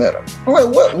just met them. I'm like,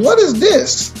 what is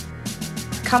this?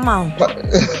 Come on.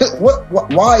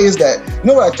 Why is that? You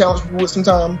know what I challenge people with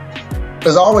sometimes?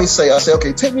 Because I always say,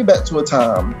 okay, take me back to a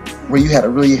time where you had a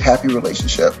really happy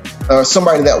relationship.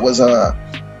 Somebody that was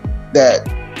that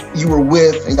you were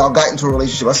with and y'all got into a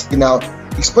relationship. I say, now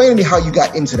explain to me how you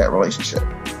got into that relationship.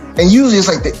 And usually it's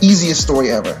like the easiest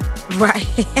story ever. Right.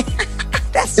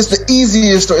 It's the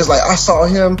easiest story. It's like, I saw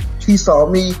him He saw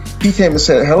me. He came and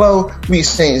said hello. We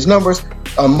exchanged numbers.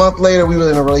 A month later, we were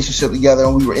in a relationship together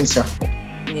and we were inseparable.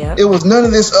 Yeah. It was none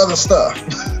of this other stuff.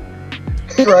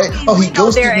 Right? Oh, he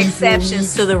ghosted me. There are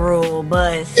exceptions to the rule,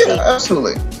 but yeah,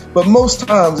 absolutely. But most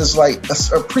times it's like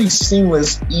a pretty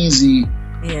seamless, easy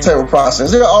type of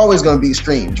process. There are always going to be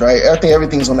extremes, right? I think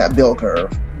everything's on that bell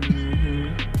curve.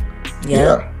 Mm-hmm.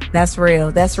 Yeah, that's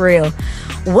real. That's real.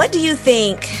 What do you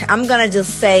think? I'm going to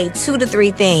just say 2 to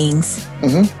 3 things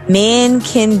men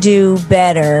can do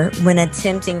better when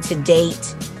attempting to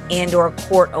date and or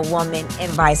court a woman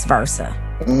and vice versa.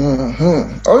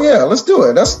 Oh yeah, let's do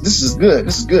it. This is good.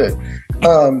 This is good.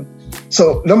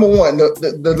 So number one,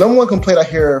 the number one complaint I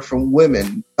hear from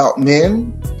women about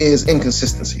men is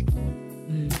inconsistency.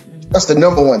 That's the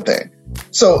number one thing.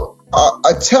 So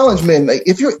I challenge men, like,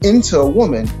 if you're into a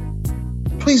woman,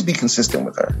 please be consistent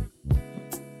with her.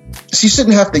 She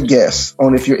shouldn't have to guess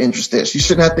on if you're interested. She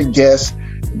shouldn't have to guess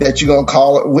that you're going to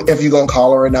call her, if you're going to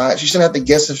call her or not. She shouldn't have to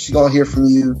guess if she's going to hear from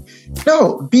you.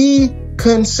 No, be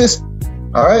consistent.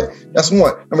 All right. That's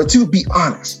one. Number 2, be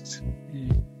honest.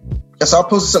 So I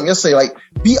posted something yesterday, like,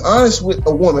 be honest with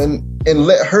a woman and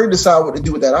let her decide what to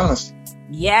do with that honesty.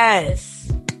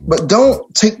 Yes. But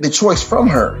don't take the choice from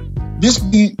her. Just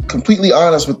be completely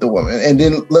honest with the woman, and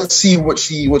then let's see what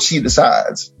she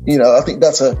decides. You know, I think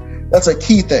that's a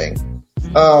key thing.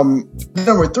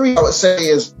 Number 3, I would say,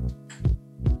 is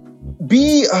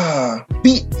be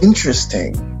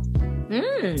interesting.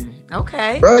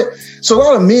 Okay. Right. So a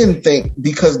lot of men think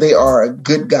because they are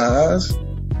good guys,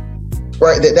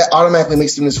 right, that automatically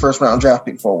makes them this first round draft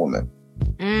pick for a woman.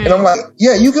 And I'm like,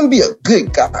 yeah, you can be a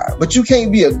good guy, but you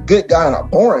can't be a good guy and a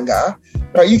boring guy.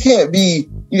 Right? You can't be.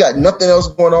 You got nothing else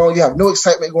going on. You have no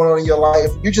excitement going on in your life.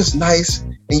 You're just nice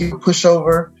and you push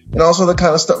over and all sorts of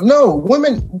kind of stuff. No,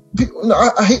 women,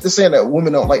 I hate to say that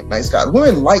women don't like nice guys.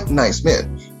 Women like nice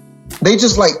men. They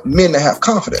just like men that have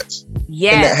confidence.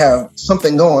 Yes. And that have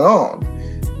something going on.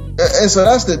 And so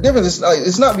that's the difference.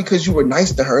 It's not because you were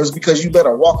nice to her. It's because you let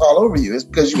her walk all over you. It's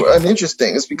because you were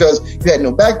uninteresting. It's because you had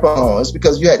no backbone. It's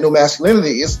because you had no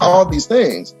masculinity. It's all these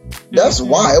things. That's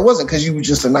why. It wasn't because you were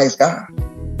just a nice guy.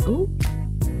 Ooh.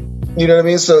 You know what I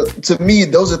mean? So to me,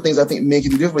 those are things I think men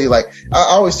can do differently. Like, I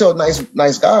always tell nice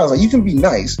guys, like, you can be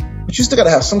nice, but you still got to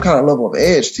have some kind of level of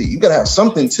edge to you. You got to have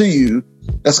something to you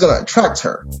that's going to attract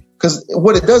her. Because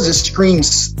what it does is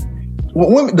screams.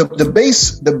 Women,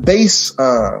 the base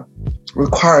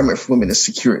requirement for women is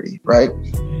security, right?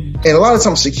 And a lot of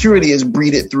times security is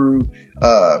breeded through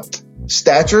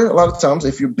stature. A lot of times,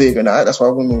 if you're big or not, that's why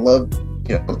women love,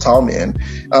 tall men,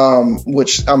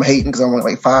 which I'm hating because I'm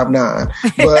only like 5'9".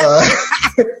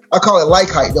 But I call it like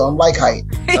height, though. I'm like height.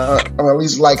 I'm at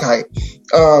least like height.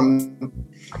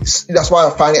 That's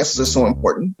why finances are so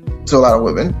important to a lot of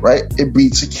women, right? It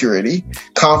breeds security.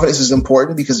 Confidence is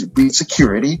important because it breeds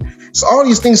security. So all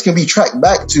these things can be tracked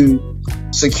back to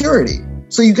security.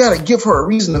 So you got to give her a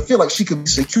reason to feel like she could be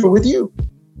secure with you.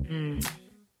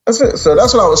 That's it. So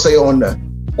that's what I would say on the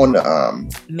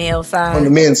male side, on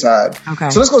the men's side. Okay.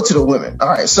 So let's go to the women. All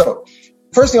right. So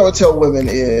first thing I would tell women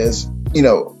is,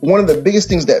 one of the biggest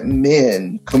things that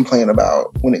men complain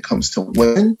about when it comes to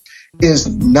women is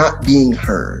not being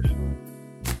heard.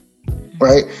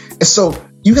 Right? And so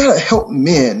you got to help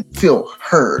men feel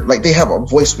heard, like they have a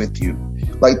voice with you,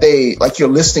 like you're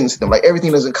listening to them, like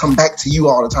everything doesn't come back to you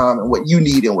all the time and what you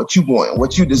need and what you want and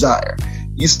what you desire.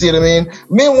 You see what I mean?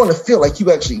 Men want to feel like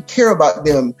you actually care about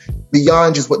them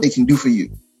beyond just what they can do for you.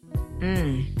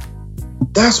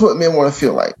 That's what men want to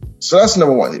feel like. So that's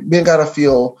number one. Men got to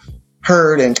feel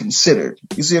heard and considered.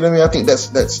 You see what I mean? I think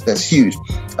that's huge.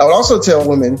 I would also tell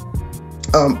women,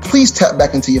 please tap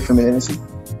back into your femininity.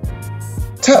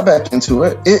 Tap back into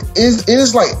it. It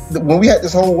is like when we had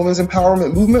this whole women's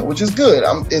empowerment movement, which is good.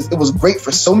 It was great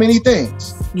for so many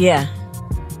things. Yeah.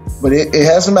 But it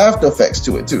has some after effects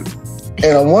to it too.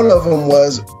 And one of them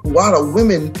was a lot of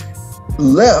women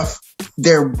left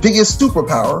their biggest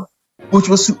superpower, which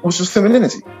was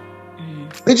femininity.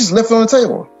 They just left it on the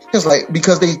table. It's like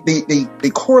because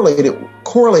they correlated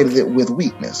it with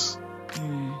weakness.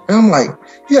 And I'm like,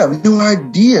 you have no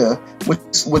idea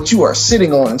what you are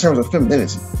sitting on in terms of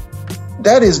femininity.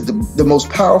 That is the most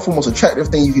powerful, most attractive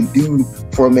thing you can do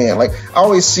for a man. Like I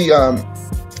always see, a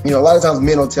lot of times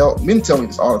men tell me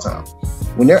this all the time.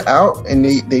 When they're out and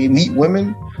they meet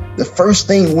women, the first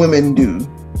thing women do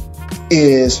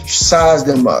is size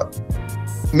them up.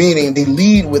 Meaning they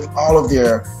lead with all of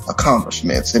their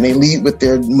accomplishments and they lead with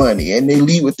their money and they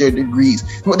lead with their degrees.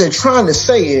 What they're trying to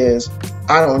say is,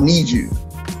 I don't need you,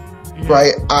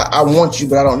 right? I want you,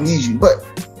 but I don't need you. But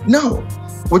no,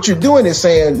 what you're doing is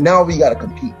saying, now we got to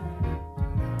compete.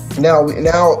 Now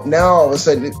all of a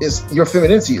sudden, your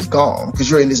femininity is gone because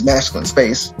you're in this masculine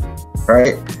space,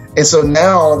 right? And so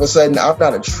now all of a sudden, I'm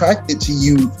not attracted to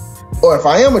you, or if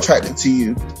I am attracted to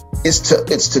you, it's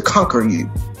to conquer you,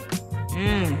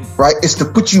 right? It's to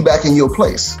put you back in your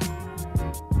place.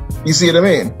 You see what I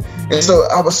mean? And so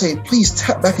I would say, please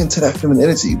tap back into that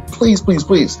femininity. Please, please,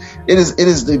 please. It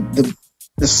is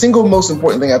the single most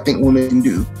important thing I think women can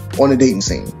do on the dating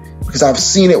scene, because I've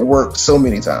seen it work so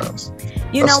many times.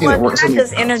 You know what? Can I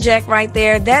just interject right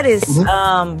there? That is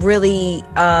really,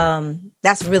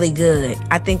 that's really good.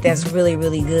 I think that's really,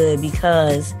 really good,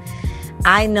 because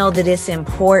I know that it's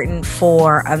important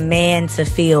for a man to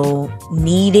feel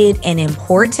needed and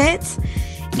important.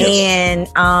 Yes.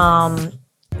 And,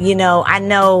 you know, I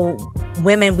know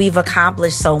women, we've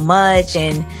accomplished so much,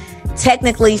 and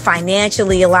technically,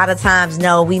 financially, a lot of times,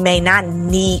 no, we may not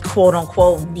need, quote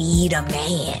unquote, need a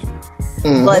man.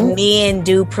 But men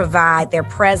do provide, their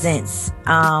presence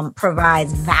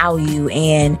provides value,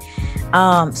 and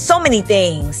so many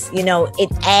things. You know, it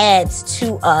adds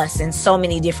to us in so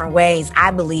many different ways.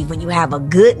 I believe when you have a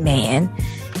good man,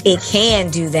 it can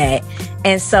do that.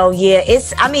 And so, yeah,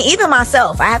 even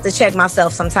myself, I have to check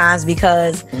myself sometimes,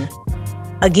 because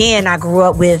again, I grew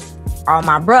up with all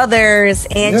my brothers,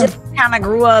 and just kind of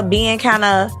grew up being kind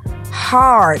of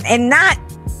hard, and not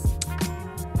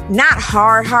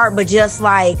hard, but just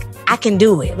like, I can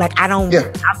do it. Like,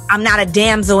 I'm not a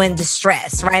damsel in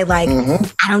distress, right? Like,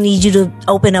 I don't need you to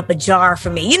open up a jar for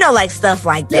me, you know, like stuff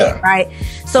like that, right?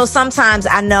 So sometimes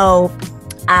I know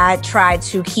I try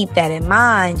to keep that in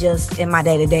mind just in my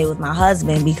day-to-day with my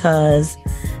husband, because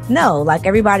no, like,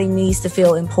 everybody needs to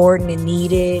feel important and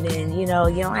needed, and you know,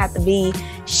 you don't have to be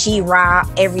she-ra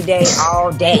every day,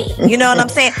 all day. You know what I'm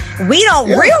saying?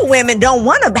 Real women don't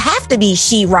want to have to be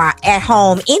she-ra at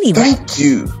home anyway. Thank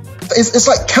you. It's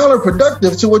like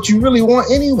counterproductive to what you really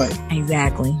want anyway.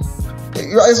 Exactly.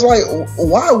 It's like,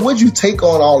 why would you take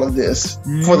on all of this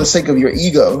for the sake of your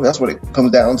ego? That's what it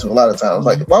comes down to a lot of times.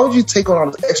 Like, why would you take on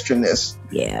all this extraness?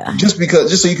 Yeah. Just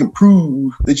so you can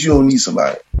prove that you don't need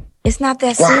somebody. It's not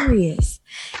that serious.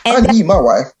 And I need my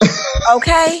wife.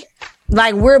 Okay.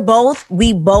 Like,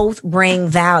 we both bring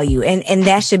value, and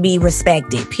that should be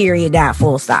respected. Period.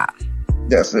 Full stop.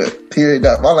 That's it. Period.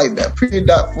 I like that. Period.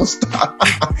 Full stop.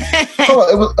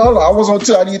 Hold on. I was on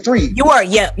 2. I need 3. You are.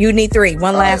 Yeah. You need 3.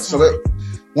 One last one.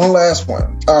 One last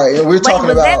one. All right. And we're talking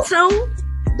about. Was that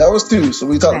 2? That was 2. So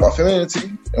we talked about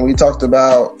femininity, and we talked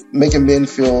about making men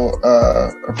feel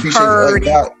appreciated,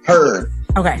 heard.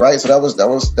 Okay. Right. So that was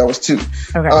 2.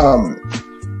 Okay.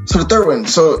 So the third one.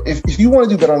 So if you want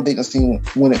to do better on the dating scene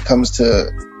when it comes to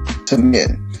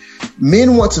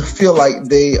men want to feel like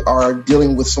they are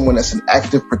dealing with someone that's an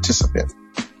active participant.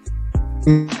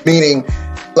 Meaning,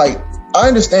 like, I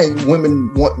understand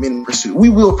women want men to pursue. We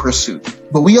will pursue,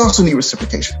 but we also need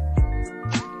reciprocation.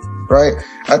 Right?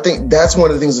 I think that's one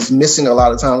of the things that's missing a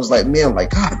lot of times. Like, man,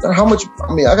 like, God, how much?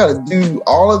 I mean, I got to do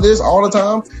all of this all the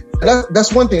time.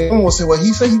 That's one thing. Someone will say, well,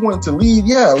 he said he wanted to lead.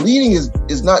 Yeah, leading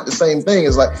is not the same thing.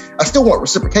 It's like, I still want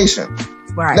reciprocation.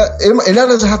 Right. And that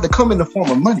doesn't have to come in the form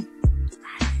of money.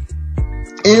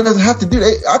 And it doesn't have to do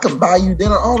that. I can buy you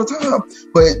dinner all the time.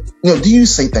 But, you know, do you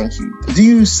say thank you? Do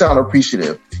you sound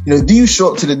appreciative? You know, do you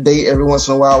show up to the date every once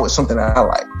in a while with something that I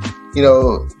like? You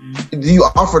know, do you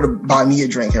offer to buy me a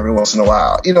drink every once in a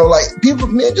while? You know, like,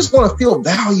 men just want to feel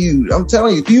valued. I'm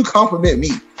telling you, do you compliment me?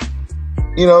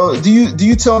 You know, do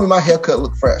you tell me my haircut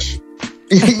look fresh?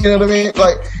 You know what I mean?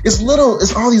 Like, it's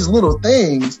all these little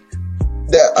things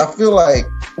that I feel like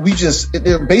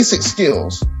they're basic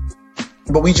skills,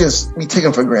 but we take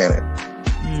them for granted.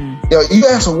 You know, you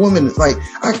ask a woman, like,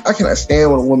 I cannot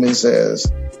stand when a woman says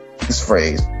this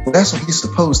phrase, well, that's what he's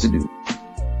supposed to do.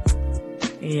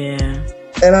 Yeah.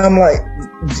 And I'm like,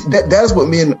 that is what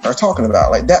men are talking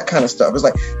about, like that kind of stuff. It's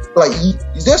like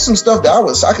there's some stuff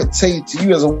that I could say to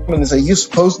you as a woman and say, you're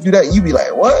supposed to do that. You'd be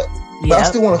like, what? Yep. But I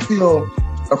still want to feel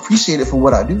appreciated for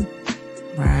what I do.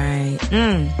 Right.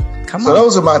 Come on. So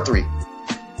those are my 3.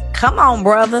 Come on,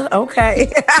 brother.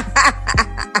 Okay.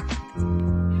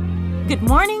 Good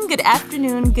morning, good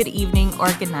afternoon, good evening,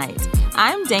 or good night.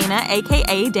 I'm Dana,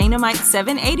 aka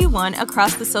Dynamite781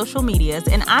 across the social medias,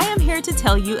 and I am here to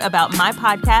tell you about my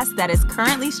podcast that is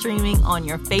currently streaming on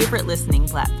your favorite listening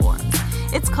platforms.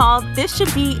 It's called This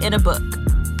Should Be in a Book.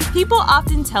 People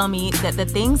often tell me that the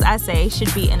things I say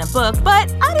should be in a book,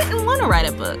 but I didn't want to write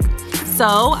a book.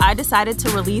 So I decided to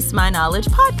release my knowledge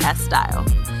podcast style.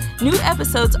 New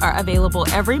episodes are available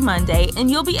every Monday, and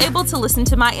you'll be able to listen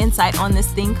to my insight on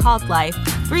this thing called life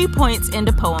 3 points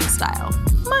into poem style,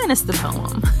 minus the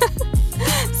poem.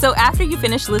 So after you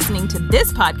finish listening to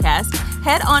this podcast,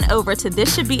 Head on over to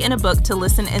This Should Be in a Book to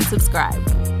listen and subscribe.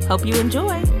 Hope you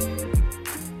enjoy.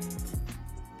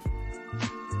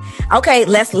 Okay,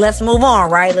 let's move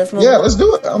on, right? Let's move on. Let's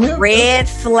do it. I'm here. Red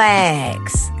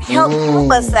flags. Help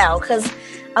us out, because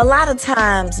a lot of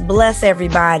times, bless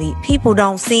everybody, people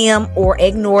don't see them or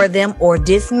ignore them or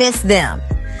dismiss them.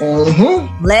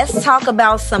 Let's talk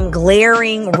about some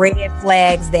glaring red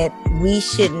flags that we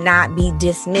should not be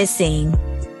dismissing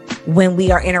when we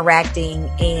are interacting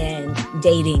and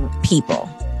dating people.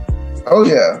 Oh,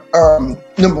 yeah.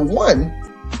 Number one,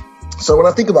 so when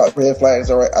I think about red flags,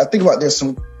 all right, I think about there's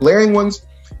some glaring ones,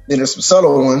 then there's some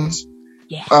subtle ones.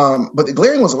 Yeah. But the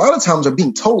glaring ones a lot of times are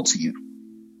being told to you.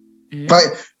 Right?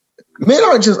 Men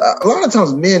are just, a lot of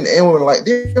times men and women, like,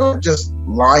 they're not just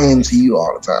lying to you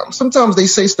all the time. Sometimes they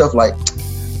say stuff like,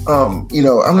 I'm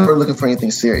never looking for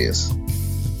anything serious.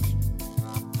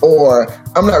 Or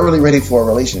I'm not really ready for a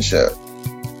relationship.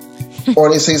 Or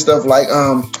they say stuff like,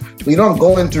 I'm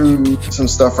going through some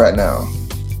stuff right now.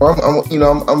 Or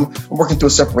I'm working through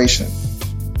a separation.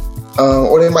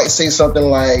 Or they might say something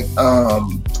like,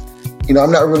 I'm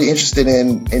not really interested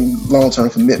in long-term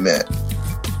commitment.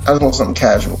 I just want something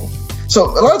casual. So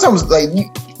a lot of times, like,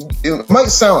 it might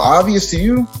sound obvious to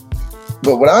you,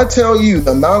 but when I tell you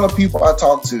the amount of people I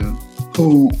talk to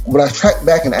who, when I track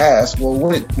back and ask, well,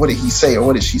 what did he say or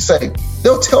what did she say?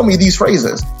 They'll tell me these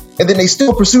phrases, and then they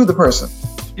still pursue the person.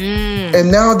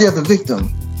 And now they're the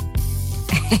victim.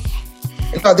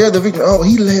 And now they're the victim. Oh,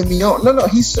 he led me on. No,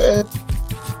 he said,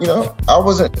 I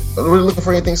wasn't really looking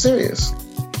for anything serious.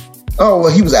 Oh,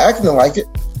 well, he was acting like it,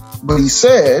 but he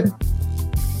said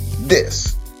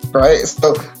this, right?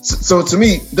 So to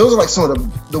me, those are like some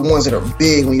of the ones that are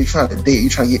big when you're trying to date, you're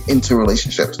trying to get into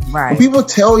relationships. Right. When people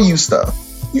tell you stuff,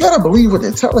 you gotta believe what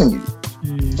they're telling you.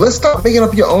 Let's stop making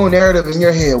up your own narrative in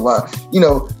your head. Why,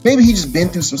 maybe he just been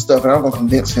through some stuff and I'm gonna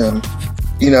convince him,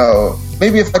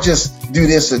 maybe if I just do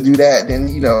this or do that, then,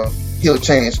 he'll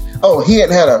change. Oh, he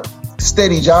hadn't had a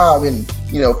steady job in,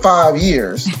 5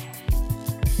 years.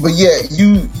 But yet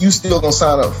you still gonna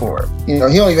sign up for it. He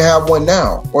don't even have one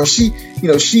now. Or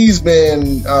she's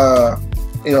been a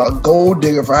gold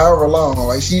digger for however long.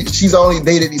 Like she's only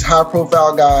dated these high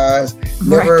profile guys,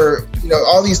 never,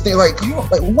 all these things. Like, come on,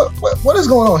 like what is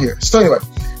going on here? So anyway,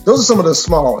 those are some of the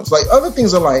small ones. Like other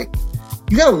things are like,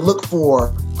 you gotta look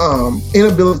for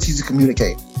inability to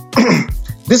communicate.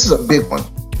 This is a big one.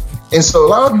 And so a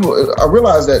lot of people, I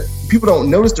realize that people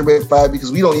don't notice the red flag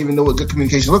because we don't even know what good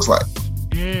communication looks like.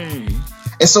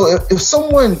 And so if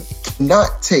someone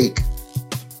cannot take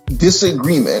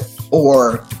disagreement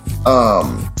or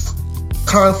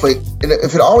conflict, and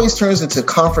if it always turns into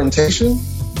confrontation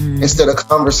instead of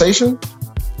conversation,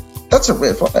 that's a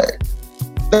red flag.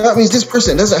 That means this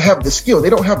person doesn't have the skill. They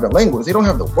don't have the language. They don't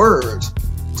have the words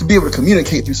to be able to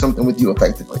communicate through something with you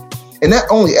effectively. And that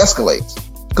only escalates.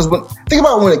 Because think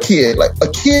about when a kid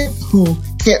who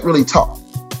can't really talk,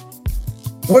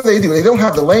 what do? They don't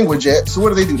have the language yet, so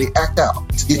what do? They act out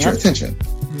to get your attention.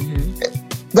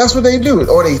 That's what they do.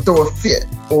 Or they throw a fit,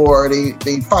 or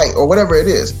they fight, or whatever it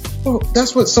is. Well,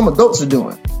 that's what some adults are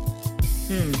doing.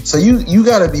 So you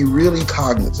got to be really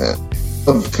cognizant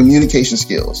of communication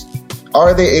skills.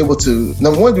 Are they able to,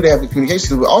 number one, do they have the communication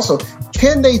skills, but also,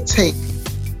 can they take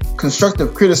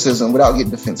constructive criticism without getting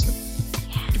defensive?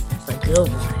 Yes, that's a good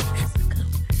one.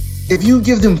 If you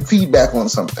give them feedback on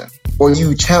something, or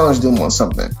you challenge them on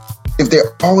something, if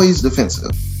they're always defensive,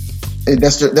 and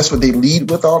that's what they lead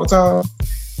with all the time,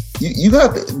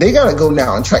 they got to go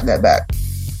now and track that back.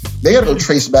 They got to go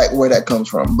trace back where that comes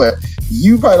from. But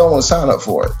you probably don't want to sign up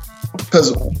for it.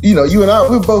 Because, you and I,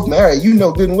 we're both married. Good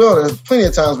and well, there's plenty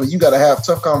of times where you got to have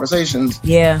tough conversations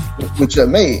with your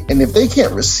mate. And if they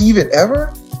can't receive it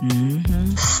ever,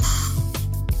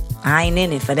 I ain't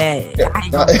in it for that.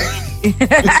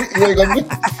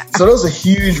 So those are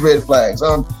huge red flags.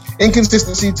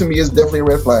 Inconsistency to me is definitely a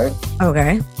red flag.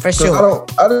 Okay, for sure.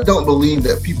 I don't believe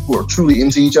that people who are truly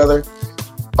into each other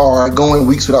are going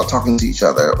weeks without talking to each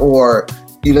other, or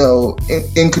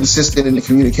inconsistent in the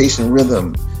communication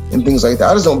rhythm and things like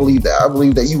that. I just don't believe that. I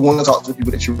believe that you want to talk to the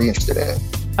people that you're really interested in.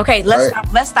 Okay,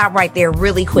 let's stop right there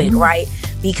really quick, right?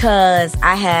 Because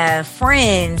I have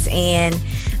friends and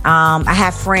I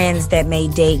have friends that may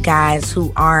date guys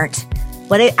who aren't,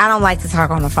 but I don't like to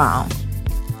talk on the phone.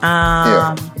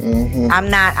 I'm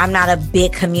not a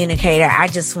big communicator. I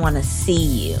just want to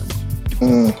see you.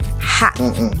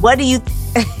 What do you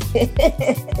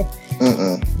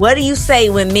what do you say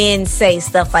when men say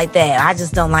stuff like that? I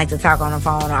just don't like to talk on the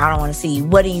phone, or I don't want to see you.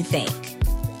 What do you think?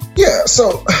 Yeah,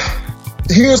 so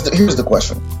here's the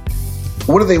question.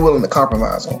 What are they willing to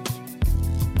compromise on?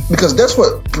 Because that's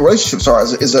what relationships are,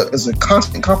 is a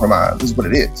constant compromise, is what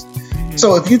it is. Mm-hmm.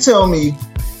 So if you tell me,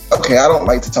 okay, I don't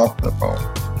like to talk on the phone.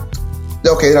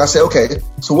 Okay, and I say, okay,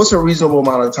 so what's a reasonable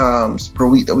amount of times per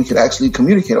week that we could actually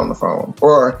communicate on the phone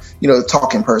or,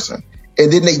 talk in person?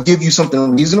 And then they give you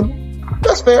something reasonable.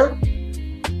 That's fair.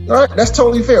 All right, that's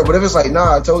totally fair. But if it's like,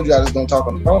 nah, I told you I just don't talk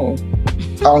on the phone.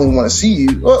 I don't even want to see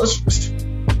you. Well,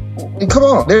 come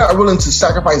on. They're not willing to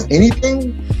sacrifice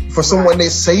anything for someone they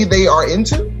say they are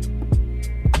into.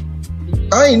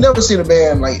 I ain't never seen a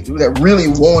man that really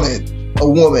wanted a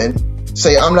woman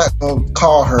say, I'm not going to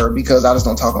call her because I just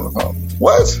don't talk on the phone.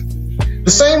 What?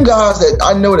 The same guys that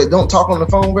I know that don't talk on the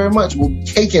phone very much will be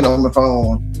caking on the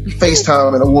phone,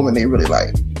 FaceTime and a woman they really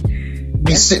like.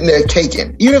 Be sitting there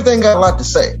caking, even if they ain't got a lot to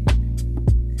say.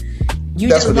 You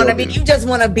just want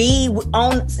to be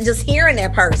on just hearing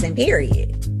that person,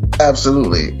 period.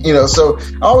 Absolutely. So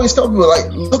I always tell people,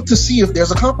 look to see if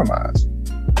there's a compromise.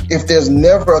 If there's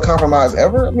never a compromise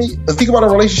ever, think about a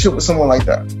relationship with someone like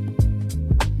that.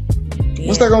 Yeah.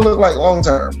 What's that going to look like long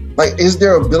term? Is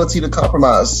there ability to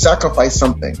compromise, sacrifice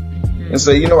something, and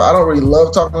say, I don't really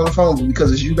love talking on the phone, but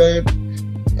because it's you, babe,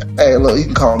 hey, look, you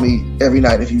can call me every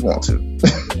night if you want to.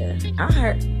 Yeah, I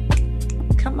heard.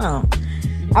 Come on.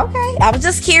 Okay, I was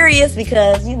just curious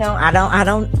because I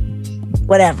don't.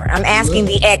 Whatever. I'm asking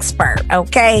the expert.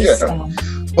 Okay. Yeah. So.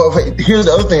 Well, here's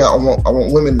the other thing I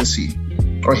want women to see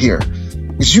or hear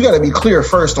is you got to be clear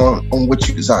first on what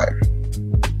you desire.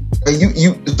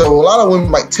 So a lot of women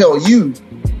might tell you,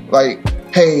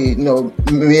 hey,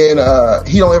 man,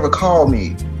 he don't ever call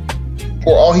me,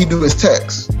 or all he do is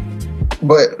text.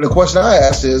 But the question I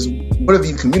ask is, what have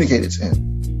you communicated to him?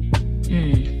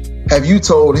 Have you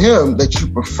told him that you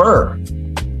prefer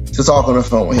to talk on the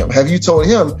phone with him? Have you told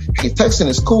him, hey, texting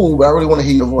is cool, but I really want to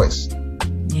hear your voice?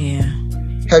 Yeah.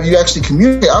 Have you actually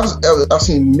communicated? I've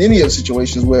seen many of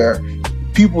situations where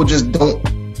people just don't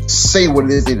say what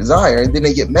it is they desire, and then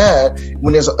they get mad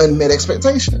when there's an unmet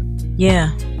expectation.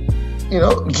 Yeah.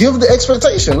 Give the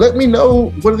expectation. Let me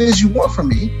know what it is you want from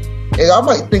me. And I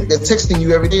might think that texting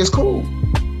you every day is cool.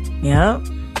 Yeah.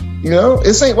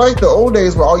 It ain't like the old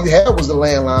days where all you had was the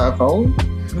landline phone.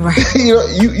 Right.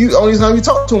 You only time you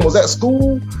talk to him was at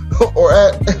school or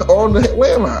on the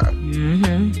landline.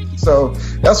 Mm-hmm. So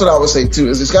that's what I would say too.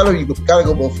 Is it's gotta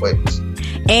go both ways.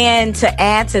 And to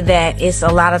add to that, it's a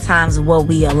lot of times what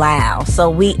we allow. So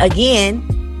we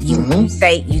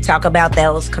you talk about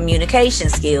those communication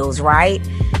skills, right?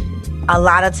 A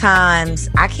lot of times,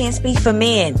 I can't speak for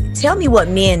men. Tell me what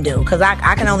men do, because I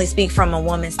can only speak from a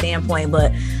woman's standpoint.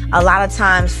 But a lot of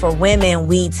times for women,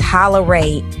 we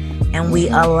tolerate and we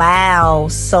allow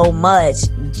so much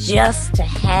just to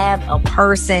have a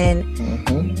person,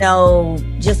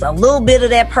 just a little bit of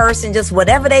that person, just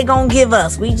whatever they gonna give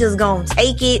us, we just gonna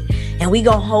take it and we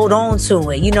gonna hold on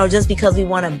to it, just because we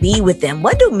want to be with them.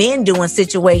 What do men do in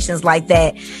situations like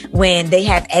that when they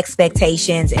have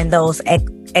expectations and those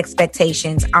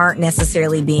expectations aren't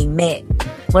necessarily being met?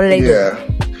 What do they do?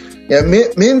 Yeah,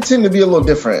 men tend to be a little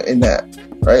different in that,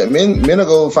 right? Men will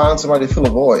go find somebody to fill a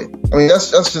void.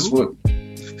 That's just what,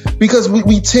 because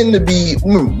we tend to be,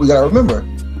 we gotta remember,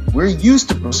 we're used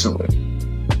to pursuing.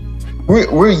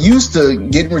 We're used to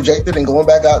getting rejected and going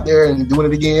back out there and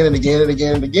doing it again and again and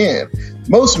again and again.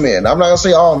 Most men, I'm not gonna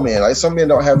say all men, some men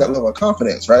don't have that level of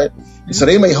confidence, right? So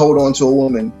they may hold on to a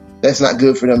woman that's not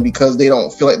good for them because they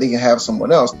don't feel like they can have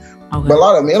someone else. Okay. But a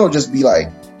lot of men will just be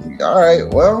like, all right,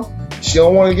 well, she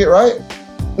don't want to get right.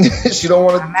 She don't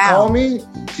want to call me.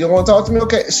 She don't want to talk to me.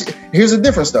 Okay. Here's the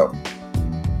difference though.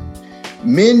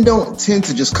 Men don't tend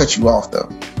to just cut you off though.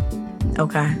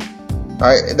 Okay. All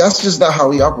right. That's just not how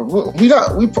we operate.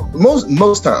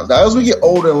 Most times. Now, as we get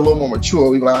older and a little more mature,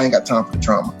 we be like, I ain't got time for the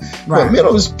trauma. Right. But men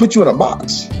will just put you in a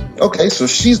box. Okay. So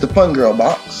she's the fun girl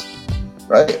box,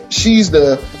 right? She's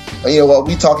the,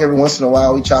 we talk every once in a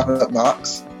while, we chop it up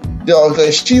box.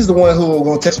 She's the one who will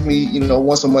go text me,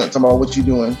 once a month talking about what you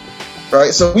doing,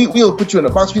 right? So we'll put you in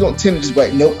a box. We don't tend to just be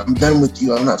like, nope, I'm done with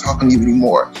you. I'm not talking to you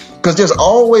anymore. Because there's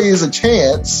always a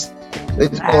chance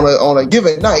that on a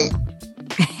given night,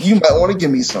 you might want to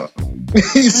give me something.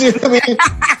 You see what I mean?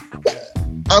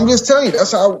 I'm just telling you,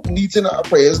 that's how we tend to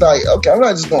operate. It's like, okay, I'm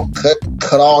not just going to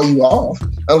cut all you off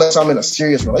unless I'm in a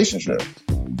serious relationship.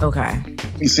 Okay.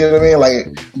 You see what I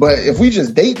mean? But if we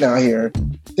just date down here,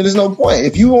 then there's no point.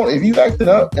 If you've acted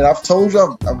up and I've told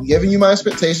you, I'm giving you my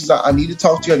expectations, I need to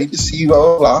talk to you, I need to see you,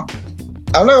 blah, blah, blah.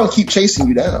 I'm not going to keep chasing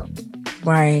you down.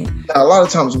 Right. Now, a lot of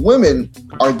times women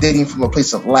are dating from a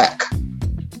place of lack.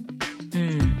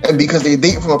 And because they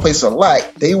date from a place of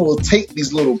lack, they will take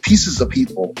these little pieces of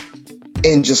people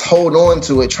and just hold on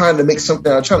to it, trying to make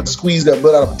something out, trying to squeeze that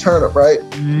blood out of a turnip, right?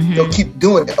 They'll keep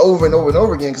doing it over and over and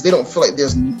over again because they don't feel like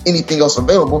there's anything else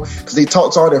available, because they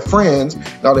talk to all their friends,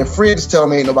 and all their friends tell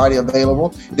them ain't nobody available.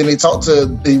 Then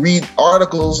they read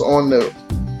articles on the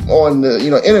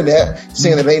internet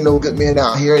saying that ain't no good men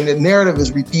out here, and the narrative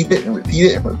is repeated and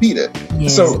repeated and repeated. Yeah.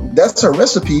 So that's a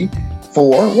recipe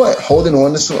for what? Holding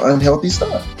on to some unhealthy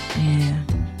stuff. Yeah.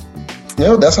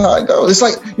 That's how it goes. It's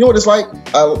like, what it's like?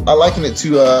 I liken it to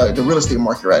the real estate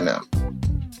market right now.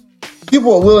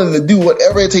 People are willing to do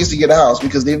whatever it takes to get a house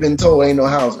because they've been told ain't no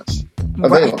houses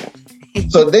available.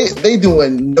 Right. So they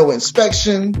doing no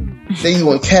inspection. They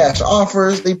doing cash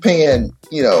offers. They paying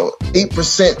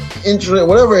 8% interest,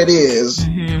 whatever it is.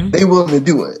 They willing to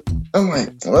do it. I'm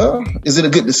like, well, is it a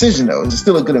good decision though? Is it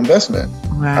still a good investment?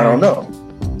 Right. I don't know.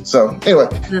 So anyway,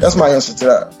 that's my answer to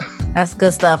that. That's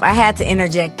good stuff. I had to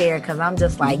interject there because I'm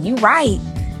just like, you right.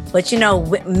 But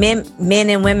men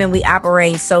and women, we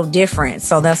operate so different.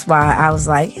 So that's why I was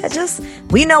like,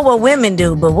 we know what women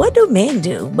do, but what do men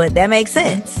do? But that makes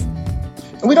sense.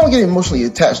 And we don't get emotionally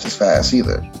attached as fast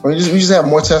either. We just have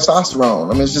more testosterone.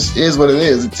 I mean, it just is what it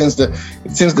is. It tends to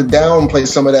downplay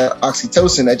some of that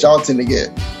oxytocin that y'all tend to get.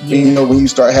 Yeah. When you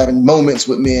start having moments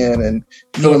with men and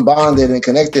feeling bonded and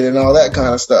connected and all that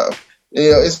kind of stuff.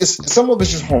 It's some of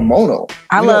it's just hormonal.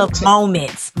 I love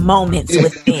moments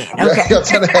with men. Okay, y'all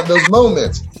trying to have those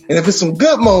moments, and if it's some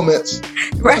good moments,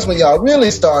 that's when y'all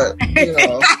really start,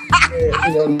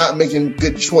 not making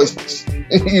good choices.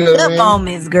 Good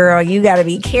moments, girl. You got to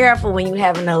be careful when you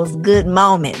having those good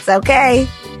moments. Okay.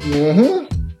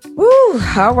 Woo.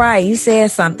 All right, you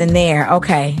said something there.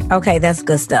 Okay, that's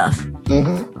good stuff.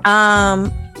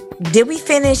 Did we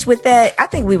finish with that? I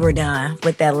think we were done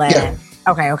with that last. Yeah.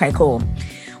 Okay, cool.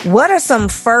 What are some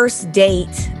first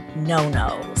date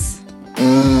no-nos?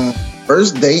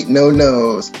 First date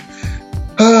no-nos.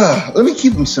 Let me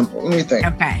keep them simple. Let me think.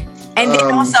 Okay. And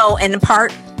then also in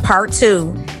part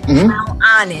two, how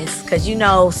honest,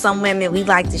 because some women, we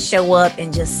like to show up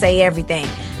and just say everything.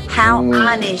 How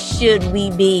honest should we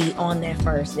be on that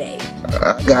first date?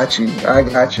 I got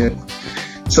you.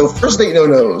 So first date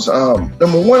no-nos.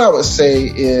 Number one, I would say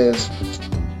is,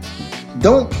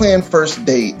 don't plan first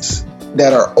dates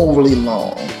that are overly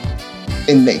long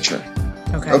in nature.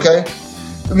 Okay?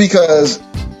 Because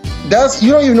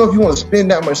you don't even know if you want to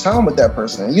spend that much time with that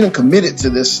person. You done committed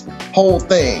to this whole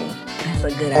thing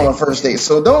on a first date.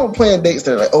 So don't plan dates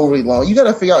that are like overly long. You got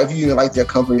to figure out if you even like their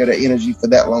company or their energy for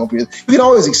that long period. You can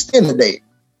always extend the date.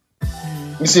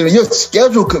 You see, your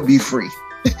schedule could be free.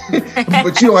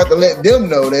 But you don't have to let them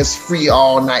know that's free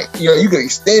all night. You can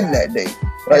extend that date.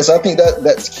 Right, so I think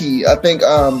that's key. I think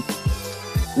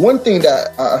one thing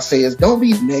that I say is don't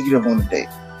be negative on the date.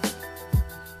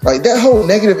 Like that whole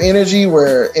negative energy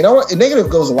where, negative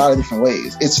goes a lot of different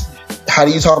ways. It's how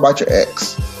do you talk about your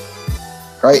ex?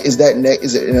 Right? Is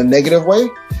it in a negative way?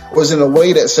 Or is it in a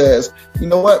way that says, you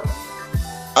know what?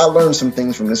 I learned some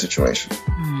things from this situation.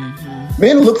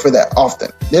 Men look for that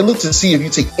often. They look to see if you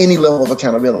take any level of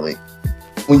accountability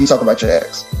when you talk about your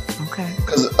ex. Okay.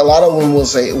 Because a lot of women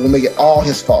will make it all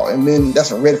his fault, and men,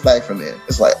 that's a red flag for men.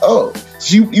 It's like, oh,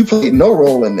 so you played no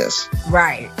role in this.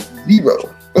 Right.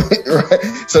 0. Right.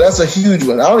 So that's a huge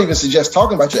one. I don't even suggest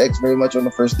talking about your ex very much on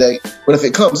the first date, but if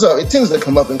it comes up, it tends to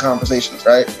come up in conversations,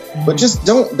 right? But just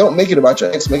don't make it about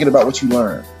your ex. Make it about what you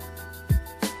learned.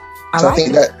 I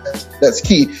think that's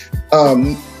key.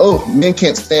 Men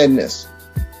can't stand this.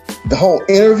 The whole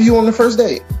interview on the first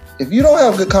date. If you don't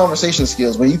have good conversation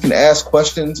skills where you can ask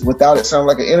questions without it sounding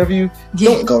like an interview,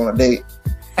 don't go on a date.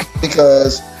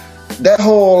 Because that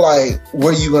whole,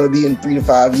 where are you going to be in 3 to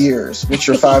 5 years? What's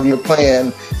your 5-year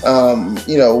plan?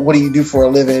 What do you do for a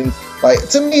living?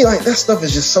 To me, that stuff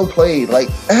is just so played.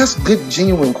 Ask good,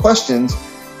 genuine questions,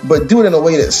 but do it in a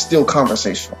way that's still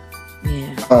conversational.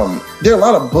 Yeah. There are a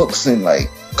lot of books and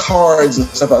cards and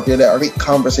stuff out there that are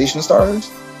conversation starters.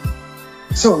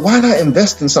 So why not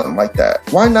invest in something like that?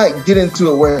 Why not get into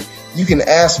it where you can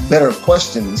ask better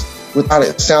questions without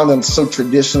it sounding so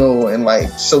traditional and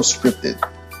so scripted?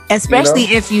 Especially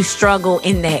if you struggle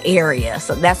in that area.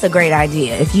 So that's a great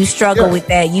idea. If you struggle with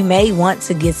that, you may want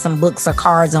to get some books or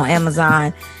cards on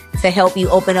Amazon to help you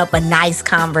open up a nice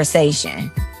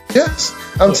conversation. Yes,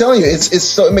 I'm telling you,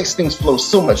 it makes things flow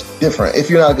so much different if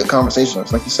you're not a good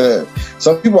conversationalist, like you said.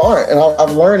 Some people aren't, and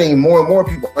I'm learning more and more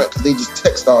people aren't because they just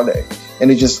text all day and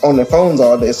they just on their phones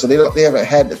all day, so they haven't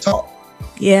had to talk.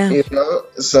 Yeah,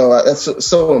 so that's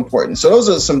so important. So those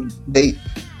are some date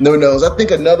no-nos. I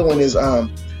think another one is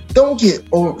don't get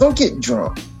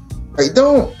drunk. Right?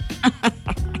 Don't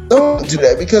do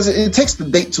that because it takes the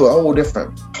date to a whole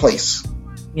different place.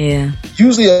 Yeah.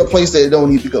 Usually a place that it don't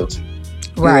need to go to.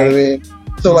 Right. You know what I mean?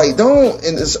 So like,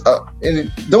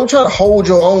 don't try to hold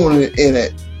your own in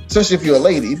it, especially if you're a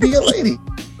lady. Be a lady,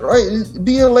 right?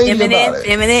 Be a lady about it.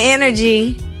 Feminine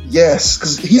energy. Yes,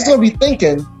 because he's gonna be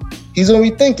thinking,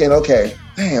 okay,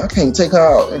 dang, I can't take her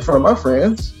out in front of my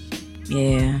friends.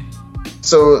 Yeah.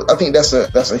 So I think that's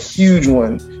a huge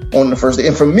one on the first day.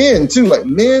 And for men too, like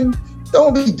men,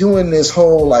 don't be doing this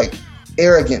whole like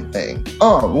arrogant thing.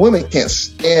 Women can't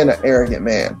stand an arrogant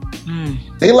man.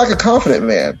 They like a confident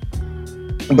man.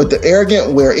 But the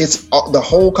arrogant, where it's the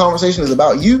whole conversation is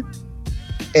about you,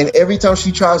 and every time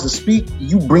she tries to speak,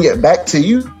 you bring it back to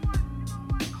you.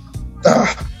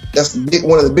 That's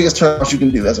one of the biggest turn-offs you can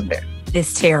do as a man.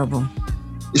 It's terrible.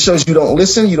 It shows you don't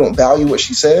listen, you don't value what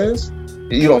she says,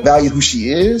 you don't value who she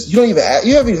is. You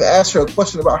haven't even asked her a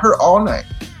question about her all night.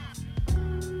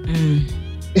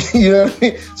 You know what I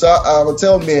mean? So I would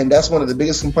tell men that's one of the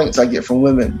biggest complaints I get from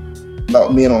women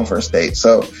about men on first dates.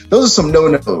 So those are some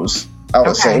no-nos, I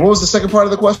would say. What was the second part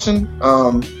of the question?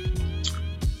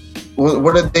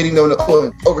 What are dating no-nos?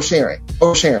 Oversharing.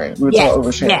 We were talking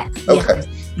oversharing. Yes. Okay.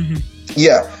 Mm-hmm.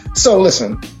 Yeah. So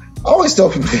listen, I always tell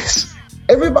people this.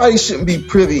 Everybody shouldn't be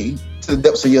privy to the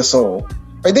depths of your soul.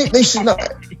 Right? They should not.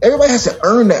 Everybody has to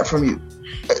earn that from you.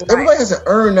 Everybody has to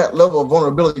earn that level of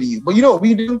vulnerability to you. But you know what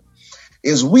we do?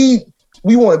 Is we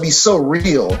want to be so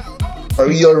real.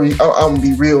 I'm going to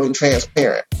be real and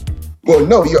transparent. Well,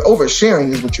 no, you're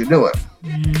oversharing is what you're doing.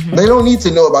 Mm-hmm. They don't need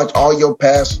to know about all your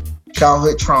past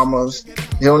childhood traumas.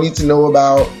 They don't need to know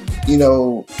about,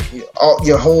 all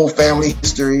your whole family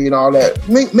history and all that.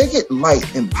 Make it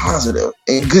light and positive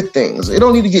and good things. It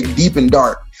don't need to get deep and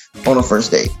dark on a first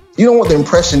date. You don't want the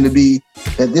impression to be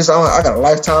that I got a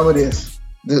lifetime of this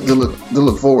to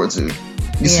look forward to.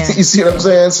 You see what I'm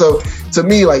saying? So to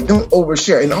me, like, don't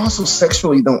overshare. And also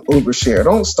sexually, don't overshare.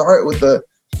 Don't start with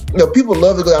people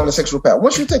love to go down the sexual path.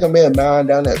 Once you take a man down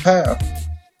that path,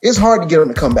 it's hard to get him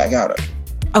to come back out of it.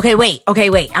 Okay, wait.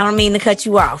 I don't mean to cut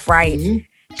you off, right? Mm-hmm.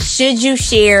 Should you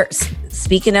share,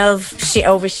 speaking of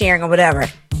oversharing or whatever,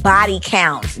 body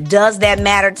counts, does that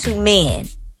matter to men?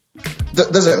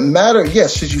 Does it matter?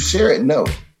 Yes. Should you share it? No.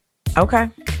 Okay.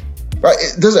 Right?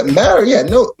 Does it matter? Yeah.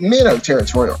 No. Men are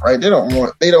territorial, right? They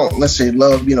don't necessarily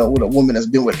love, with a woman that's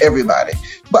been with everybody.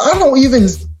 But I don't even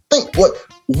think,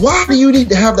 why do you need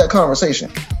to have that conversation?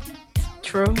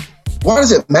 True. Why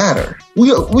does it matter?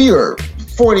 We are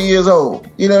 40 years old.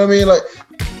 You know what I mean? Like,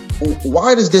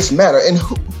 why does this matter? And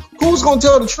who's going to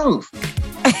tell the truth?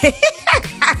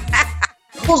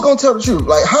 Who's going to tell the truth?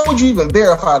 Like, how would you even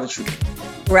verify the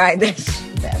truth? Right.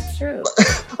 That's true.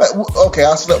 Like, okay,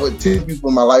 I slept with 10 people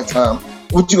in my lifetime.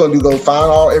 What you going to do? Go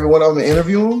find every one of them and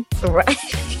interview them? Right.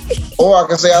 Or I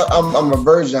can say I'm a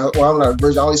virgin. Well, I'm not a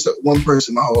virgin. I only slept with one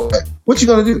person my whole life. What you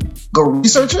going to do? Go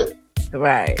research it?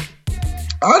 Right.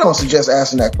 I don't suggest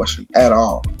asking that question at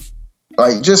all.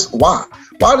 Like, just why?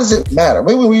 Why does it matter?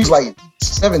 Maybe when we was like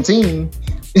 17.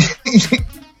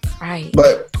 Right.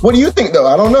 But what do you think, though?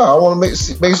 I don't know. I want to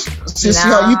see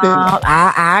how you think.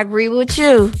 I agree with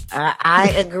you. I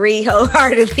agree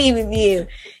wholeheartedly with you.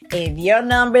 If your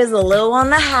number is a little on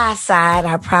the high side,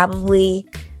 I probably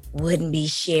wouldn't be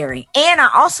sharing. And I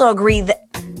also agree that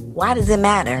why does it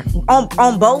matter?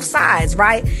 On both sides,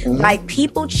 right? Mm-hmm. Like,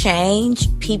 people change,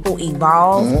 people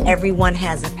evolve, mm-hmm. Everyone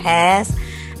has a past.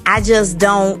 I just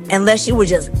don't, unless you were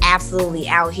just absolutely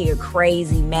out here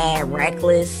crazy, mad,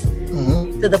 reckless,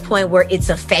 mm-hmm. to the point where it's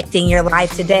affecting your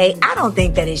life today, I don't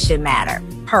think that it should matter,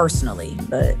 personally.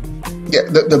 But yeah,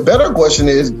 the better question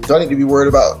is, do I need to be worried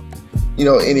about,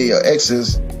 any of your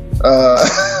exes,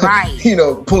 right?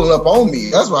 Pulling up on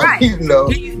me? That's what right. I need to know.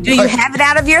 Do you have it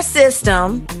out of your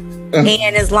system?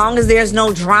 And as long as there's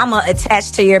no drama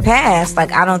attached to your past,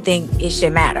 like, I don't think it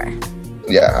should matter.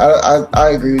 Yeah, I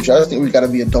agree with you. I just think we got to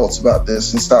be adults about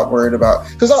this and stop worried about,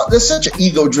 because there's such an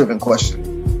ego-driven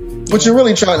question. What you're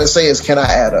really trying to say is, can I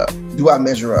add up? Do I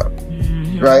measure up?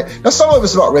 Mm-hmm. Right? Now, some of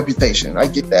it's about reputation. I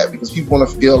get that, because people want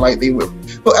to feel like they would.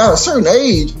 But at a certain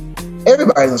age,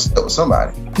 everybody's gonna stay with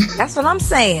somebody. That's what I'm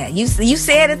saying. You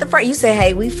said at the front. You said,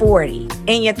 "Hey, we 40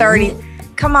 in your 30s.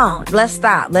 Mm-hmm. Come on, let's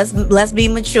stop. Let's be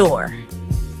mature.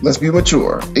 Let's be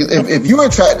mature. If you're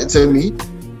attracted to me,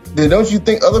 then don't you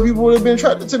think other people would have been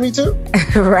attracted to me too?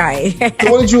 Right.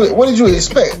 So what did you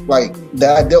expect? Like,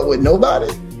 that I dealt with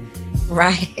nobody?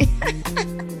 Right.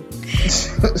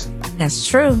 That's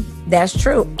true.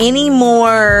 Any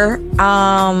more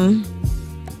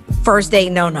first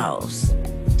date no-nos?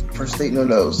 First date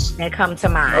no-nos that come to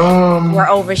mind. Or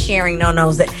oversharing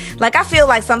no-nos. That, like, I feel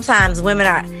like sometimes women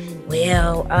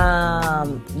well,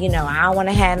 you know, I don't want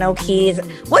to have no kids.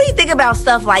 What do you think about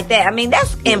stuff like that? I mean,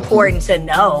 that's important to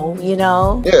know, you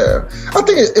know? Yeah. I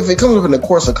think if it comes up in the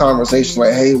course of conversation,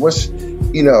 like, hey, what's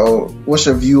your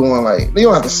view on, like, you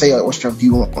don't have to say, like, what's your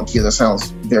view on kids? That sounds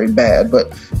very bad.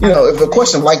 But, you know, if a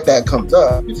question like that comes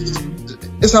up,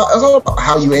 it's all about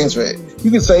how you answer it.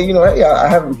 You can say, you know, hey, I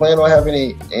haven't planned on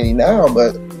having any now,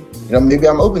 but, you know, maybe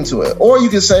I'm open to it. Or you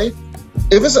can say,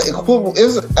 if it's an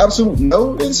absolute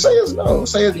no, then say it's no.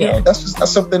 Say it, you know,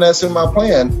 that's something that's in my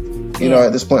plan, you know,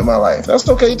 at this point in my life. That's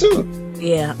okay too.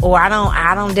 Yeah. Or I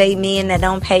don't date men that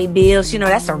don't pay bills. You know,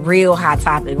 that's a real hot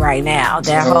topic right now.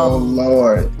 Oh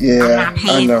Lord. Yeah. I'm not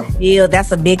paying bill.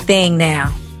 That's a big thing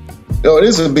now. Yo, it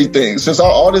is a big thing. It's just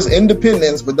all this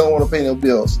independence, but don't want to pay no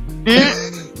bills.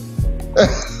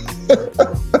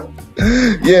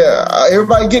 Yeah,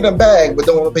 everybody getting a bag, but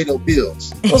don't want to pay no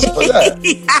bills. What's up with that?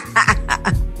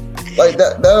 Like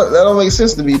that don't make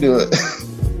sense to me, do it.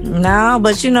 No,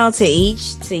 but you know, to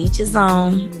each his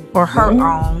own or her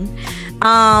own.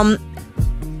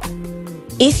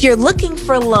 If you're looking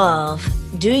for love,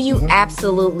 do you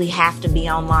absolutely have to be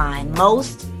online?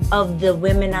 Most of the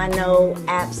women I know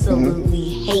absolutely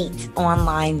hate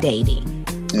online dating.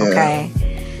 Yeah. Okay.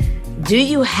 Do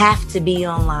you have to be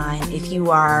online if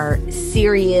you are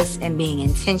serious and being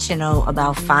intentional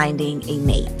about finding a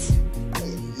mate?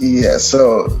 Yeah,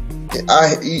 so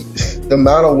the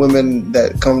amount of women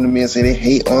that come to me and say they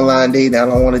hate online dating, I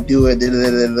don't want to do it.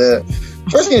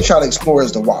 First thing to try to explore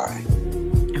is the why.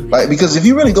 Like, because if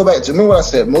you really go back to, remember what I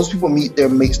said, most people meet their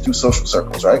mates through social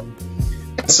circles, right?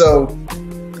 And so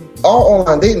all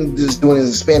online dating is doing is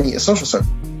expanding your social circle.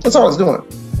 That's all it's doing.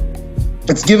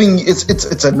 It's giving,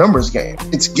 it's a numbers game.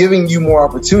 It's giving you more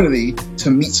opportunity to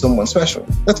meet someone special.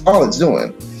 That's all it's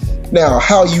doing. Now,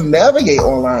 how you navigate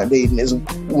online dating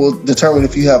will determine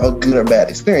if you have a good or bad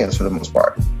experience for the most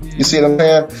part. You see what I'm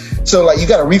saying? So, like, you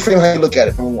got to reframe how you look at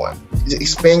it. Number one,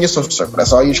 expand your social circle.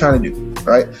 That's all you're trying to do,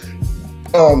 right?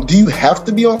 Do you have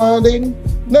to be online dating?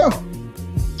 No.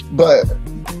 But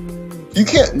you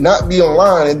can't not be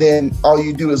online and then all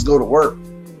you do is go to work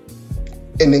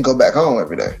and then go back home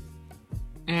every day.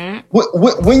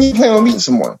 When you plan on meeting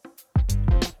someone,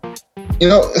 you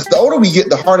know, the older we get,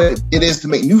 the harder it is to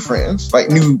make new friends, like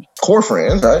new core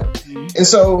friends, right? And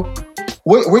so,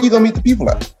 where are you gonna meet the people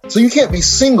at? So you can't be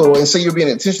single and say you're being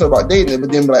intentional about dating,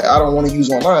 but then be like, I don't want to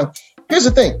use online. Here's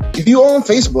the thing: if you on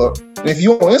Facebook and if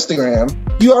you on Instagram,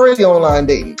 you already online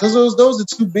dating because those are the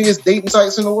two biggest dating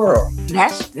sites in the world.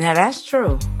 That's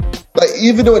true. Like,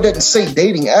 even though it doesn't say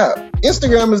dating app,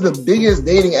 Instagram is the biggest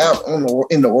dating app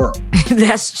in the world.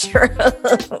 That's true.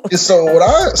 And so what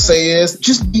I say is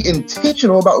just be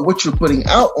intentional about what you're putting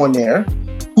out on there,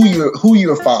 who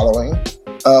you're following,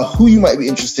 who you might be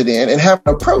interested in, and have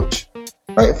an approach.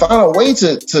 Right? Find a way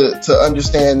to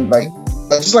understand, like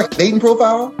just like a dating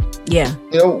profile. Yeah.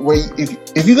 You know, where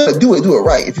if you're gonna do it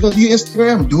right. If you're gonna do your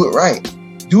Instagram, do it right.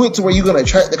 Do it to where you're gonna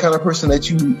attract the kind of person that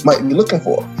you might be looking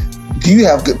for. Do you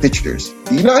have good pictures?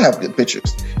 Do you not have good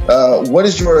pictures? What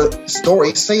does your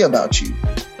story say about you?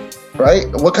 Right?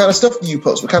 What kind of stuff do you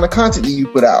post? What kind of content do you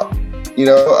put out? You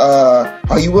know,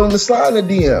 are you willing to slide in a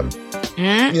DM?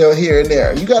 You know, here and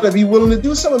there. You got to be willing to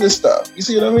do some of this stuff. You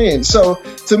see what I mean? So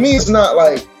to me, it's not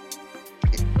like,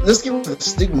 let's get rid of the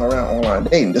stigma around online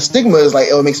dating. The stigma is like,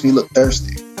 oh, it makes me look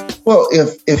thirsty. Well,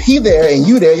 if he there and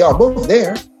you there, y'all both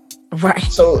there. Right.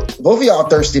 So both of y'all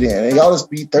thirsty then, and y'all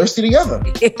just be thirsty together.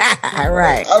 Yeah,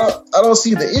 right. I don't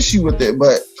see the issue with it,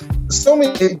 but so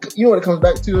many. You know what it comes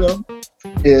back to though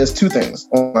is two things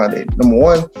online dating. Number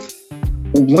one,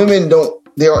 women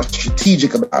they aren't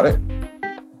strategic about it,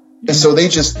 and so they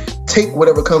just take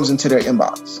whatever comes into their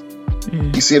inbox.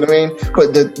 You see what I mean?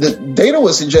 But the data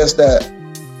would suggest that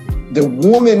the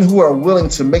women who are willing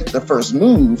to make the first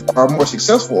move are more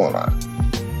successful online.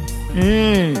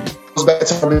 Goes back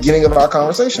to the beginning of our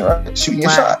conversation, right? Shooting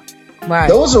your shot. Right.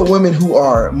 Those are women who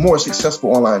are more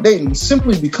successful online dating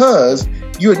simply because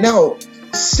you're now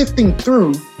sifting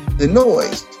through the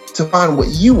noise to find what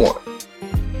you want.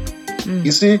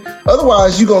 You see?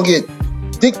 Otherwise, you're going to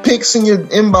get dick pics in your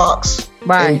inbox.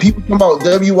 Right. And people come about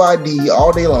WYD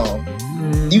all day long.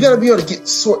 You got to be able to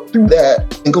sort through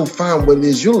that and go find what it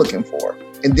is you're looking for.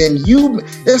 And then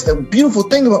that's the beautiful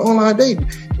thing about online dating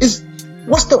is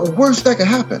what's the worst that can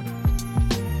happen?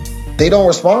 They don't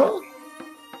respond?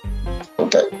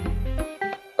 Okay.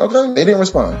 They didn't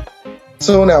respond.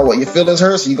 So now what? Your feelings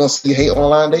hurt, so you're going to hate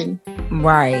online dating?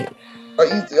 Right.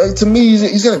 To me,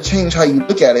 you got to change how you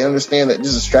look at it. Understand that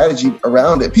there's a strategy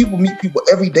around it. People meet people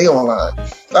every day online.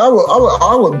 I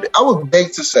would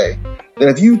beg to say that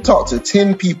if you talk to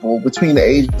 10 people between the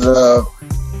ages of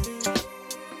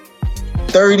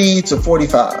 30 to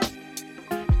 45,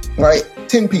 right?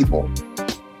 10 people.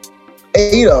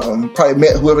 8 of them probably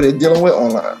met whoever they're dealing with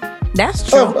online. That's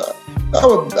true. I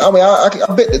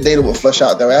bet the data will flush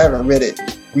out that way. I haven't read it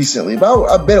recently, but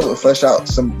I bet it would flush out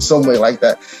some way like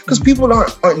that, because people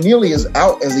aren't nearly as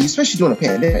out as they, especially during a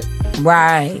pandemic.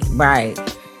 Right.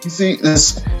 You see,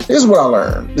 this is what I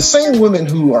learned. The same women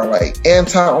who are like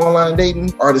anti-online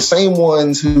dating are the same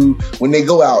ones who, when they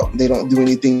go out, they don't do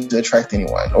anything to attract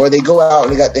anyone, or they go out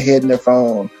and they got their head in their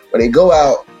phone, or they go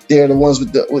out, they're the ones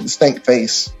with the stank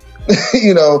face,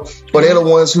 you know, or they're the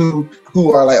ones who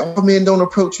are like, oh, men don't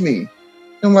approach me.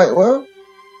 I'm like, well,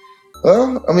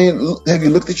 I mean, have you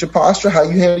looked at your posture, how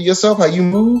you handle yourself, how you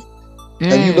move?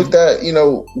 Have you looked at, you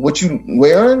know, what you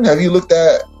wearing? Have you looked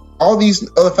at all these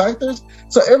other factors?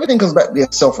 So everything comes back to the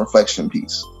self-reflection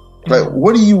piece. Like,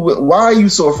 why are you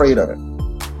so afraid of it?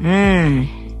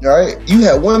 All right. You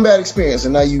had one bad experience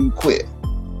and now you quit.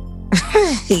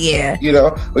 Yeah. You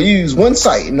know, or you use one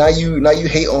site and now you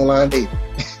hate online dating.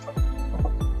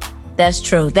 That's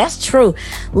true.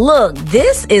 Look,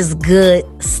 this is good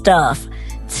stuff.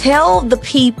 Tell the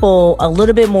people a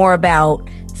little bit more about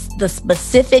the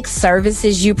specific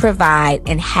services you provide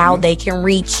and how they can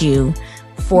reach you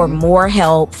for more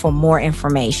help, for more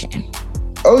information.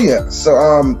 Oh, yeah. So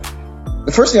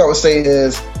the first thing I would say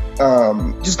is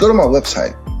just go to my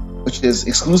website, which is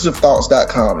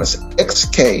exclusivethoughts.com. That's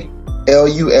XKLUSIVE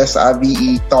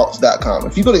thoughts.com.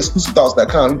 If you go to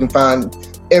exclusivethoughts.com, you can find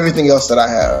everything else that I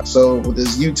have. So whether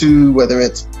it's YouTube, whether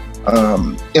it's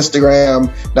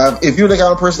Instagram. Now, if you're the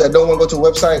kind of person that don't want to go to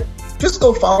a website, just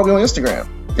go follow me on Instagram.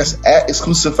 That's at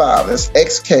exclusive5. That's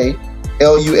XKLUSIVE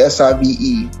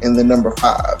and the number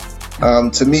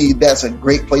 5. To me, that's a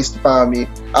great place to find me.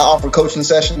 I offer coaching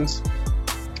sessions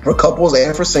for couples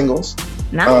and for singles.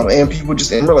 Nice. And people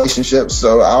just in relationships.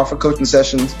 So I offer coaching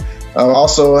sessions. I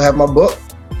also have my book.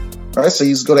 All right, so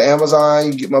you just go to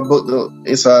Amazon, you get my book.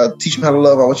 It's Teach Me How to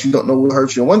Love What You Don't Know Will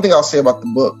Hurt You. And one thing I'll say about the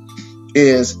book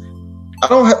is I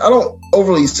don't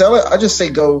overly sell it. I just say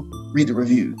go read the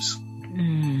reviews.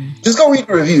 Just go read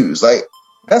the reviews. Like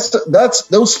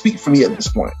those speak for me at this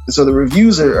point. So the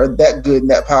reviews are that good and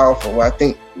that powerful. I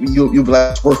think you'll be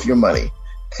like, it's worth your money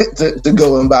to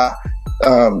go and buy.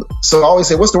 So I always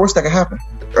say, what's the worst that can happen?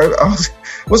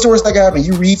 What's the worst that can happen?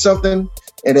 You read something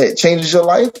and it changes your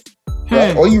life.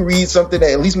 Right? Or you read something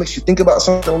that at least makes you think about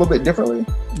something a little bit differently.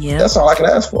 Yeah, that's all I can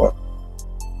ask for.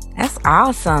 That's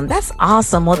awesome.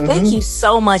 Well, thank you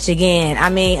so much again. I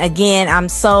mean, I'm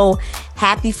so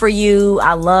happy for you.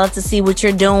 I love to see what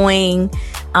you're doing.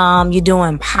 You're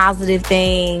doing positive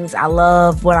things. I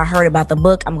love what I heard about the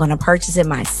book. I'm going to purchase it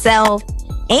myself,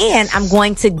 and I'm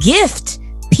going to gift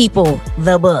people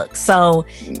the book. So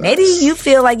maybe you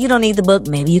feel like you don't need the book.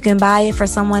 Maybe you can buy it for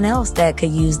someone else that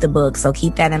could use the book. So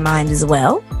keep that in mind as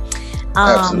well.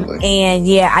 Absolutely. And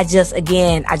yeah, I just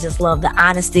love the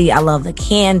honesty. I love the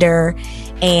candor.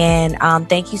 And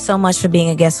thank you so much for being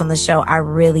a guest on the show. I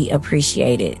really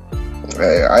appreciate it.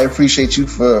 I appreciate you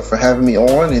for having me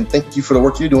on, and thank you for the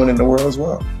work you're doing in the world as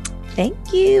well.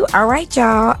 Thank you. All right,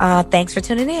 y'all. Thanks for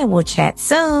tuning in. We'll chat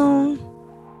soon.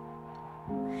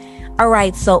 All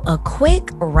right, so a quick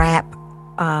wrap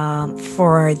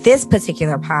for this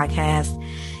particular podcast.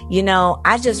 You know,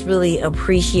 I just really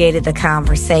appreciated the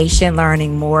conversation,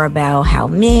 learning more about how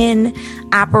men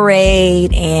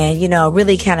operate and, you know,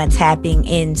 really kind of tapping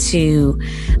into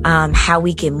how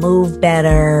we can move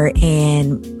better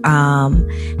and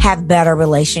have better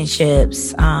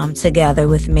relationships together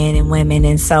with men and women.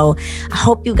 And so I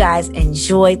hope you guys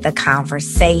enjoyed the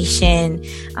conversation.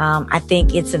 I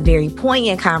think it's a very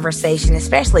poignant conversation,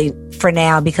 especially for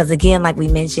now, because again, like we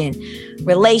mentioned,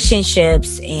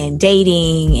 relationships and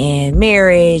dating and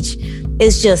marriage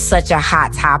is just such a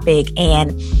hot topic.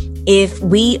 And if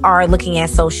we are looking at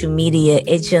social media,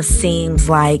 it just seems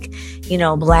like, you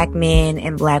know, Black men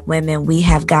and Black women, we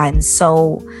have gotten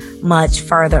so much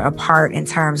further apart in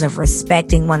terms of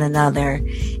respecting one another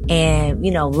and,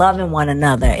 you know, loving one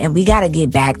another. And we got to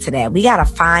get back to that. We got to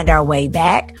find our way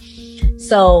back.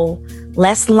 So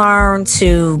let's learn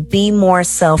to be more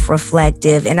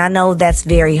self-reflective. And I know that's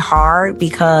very hard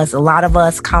because a lot of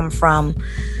us come from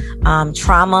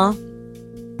trauma,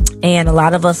 and a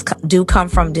lot of us do come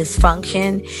from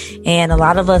dysfunction, and a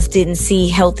lot of us didn't see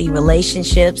healthy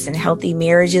relationships and healthy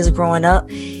marriages growing up.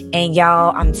 And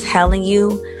y'all, I'm telling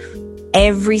you,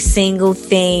 every single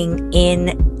thing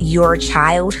in your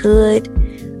childhood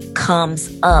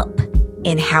comes up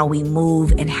in how we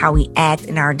move and how we act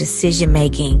in our decision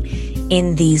making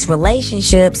in these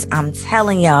relationships. I'm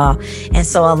telling y'all. And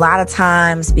so a lot of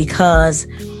times, because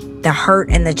the hurt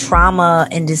and the trauma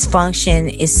and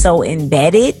dysfunction is so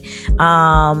embedded.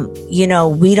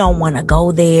 We don't want to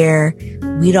go there.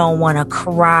 We don't want to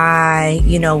cry.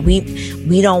 We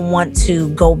don't want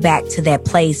to go back to that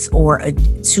place or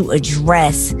to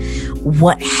address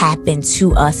what happened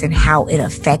to us and how it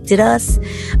affected us.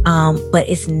 But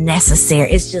it's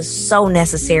necessary. It's just so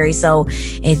necessary. So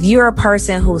if you're a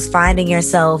person who's finding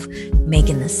yourself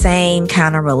making the same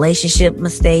kind of relationship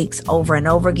mistakes over and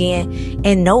over again,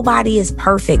 and nobody is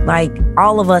perfect. Like,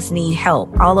 all of us need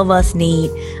help. All of us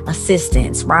need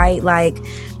assistance, right? Like,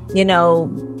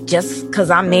 just because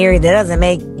I'm married, that doesn't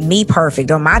make me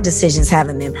perfect, or my decisions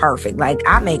haven't been perfect. Like,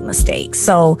 I make mistakes.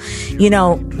 So,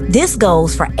 this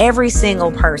goes for every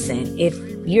single person. If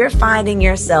you're finding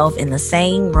yourself in the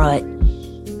same rut,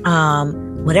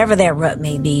 whatever that rut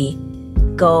may be,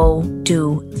 go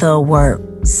do the work.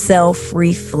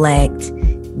 Self-reflect,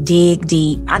 dig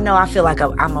deep. I know I feel like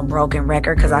I'm a broken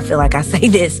record because I feel like I say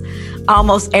this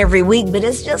almost every week, but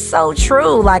it's just so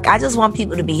true. Like, I just want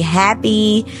people to be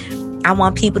happy. I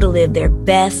want people to live their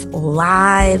best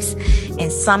lives.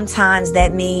 And sometimes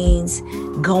that means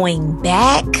going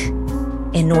back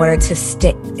in order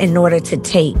to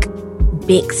take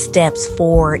big steps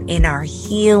forward in our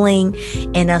healing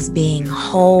and us being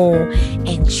whole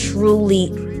and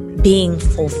truly being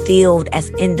fulfilled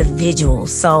as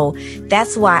individuals. So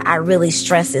that's why I really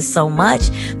stress it so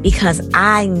much, because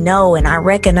I know and I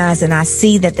recognize and I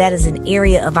see that is an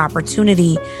area of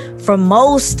opportunity for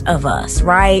most of us,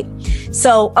 right?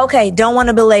 So, okay, don't want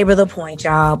to belabor the point,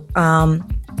 y'all.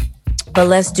 But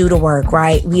let's do the work,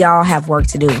 right? We all have work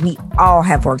to do.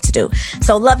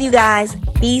 So love you guys.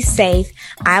 Be safe.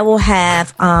 I will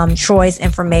have Troy's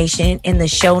information in the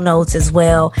show notes as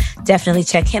well. Definitely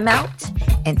check him out.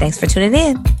 And thanks for tuning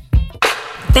in.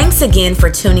 Thanks again for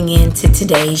tuning in to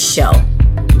today's show.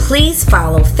 Please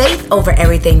follow Faith Over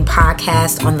Everything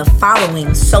podcast on the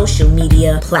following social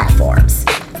media platforms: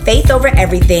 Faith Over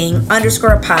Everything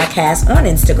 _podcast on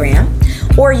Instagram,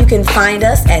 or you can find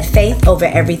us at Faith Over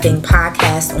Everything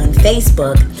Podcast on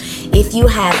Facebook. If you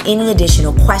have any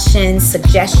additional questions,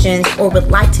 suggestions, or would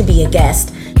like to be a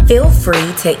guest, feel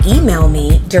free to email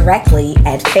me directly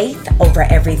at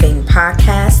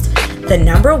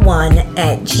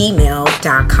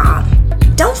faithovereverythingpodcast1@gmail.com.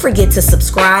 Don't forget to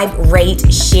subscribe,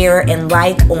 rate, share, and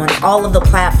like on all of the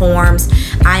platforms.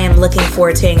 I am looking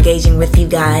forward to engaging with you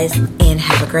guys, and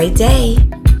have a great day.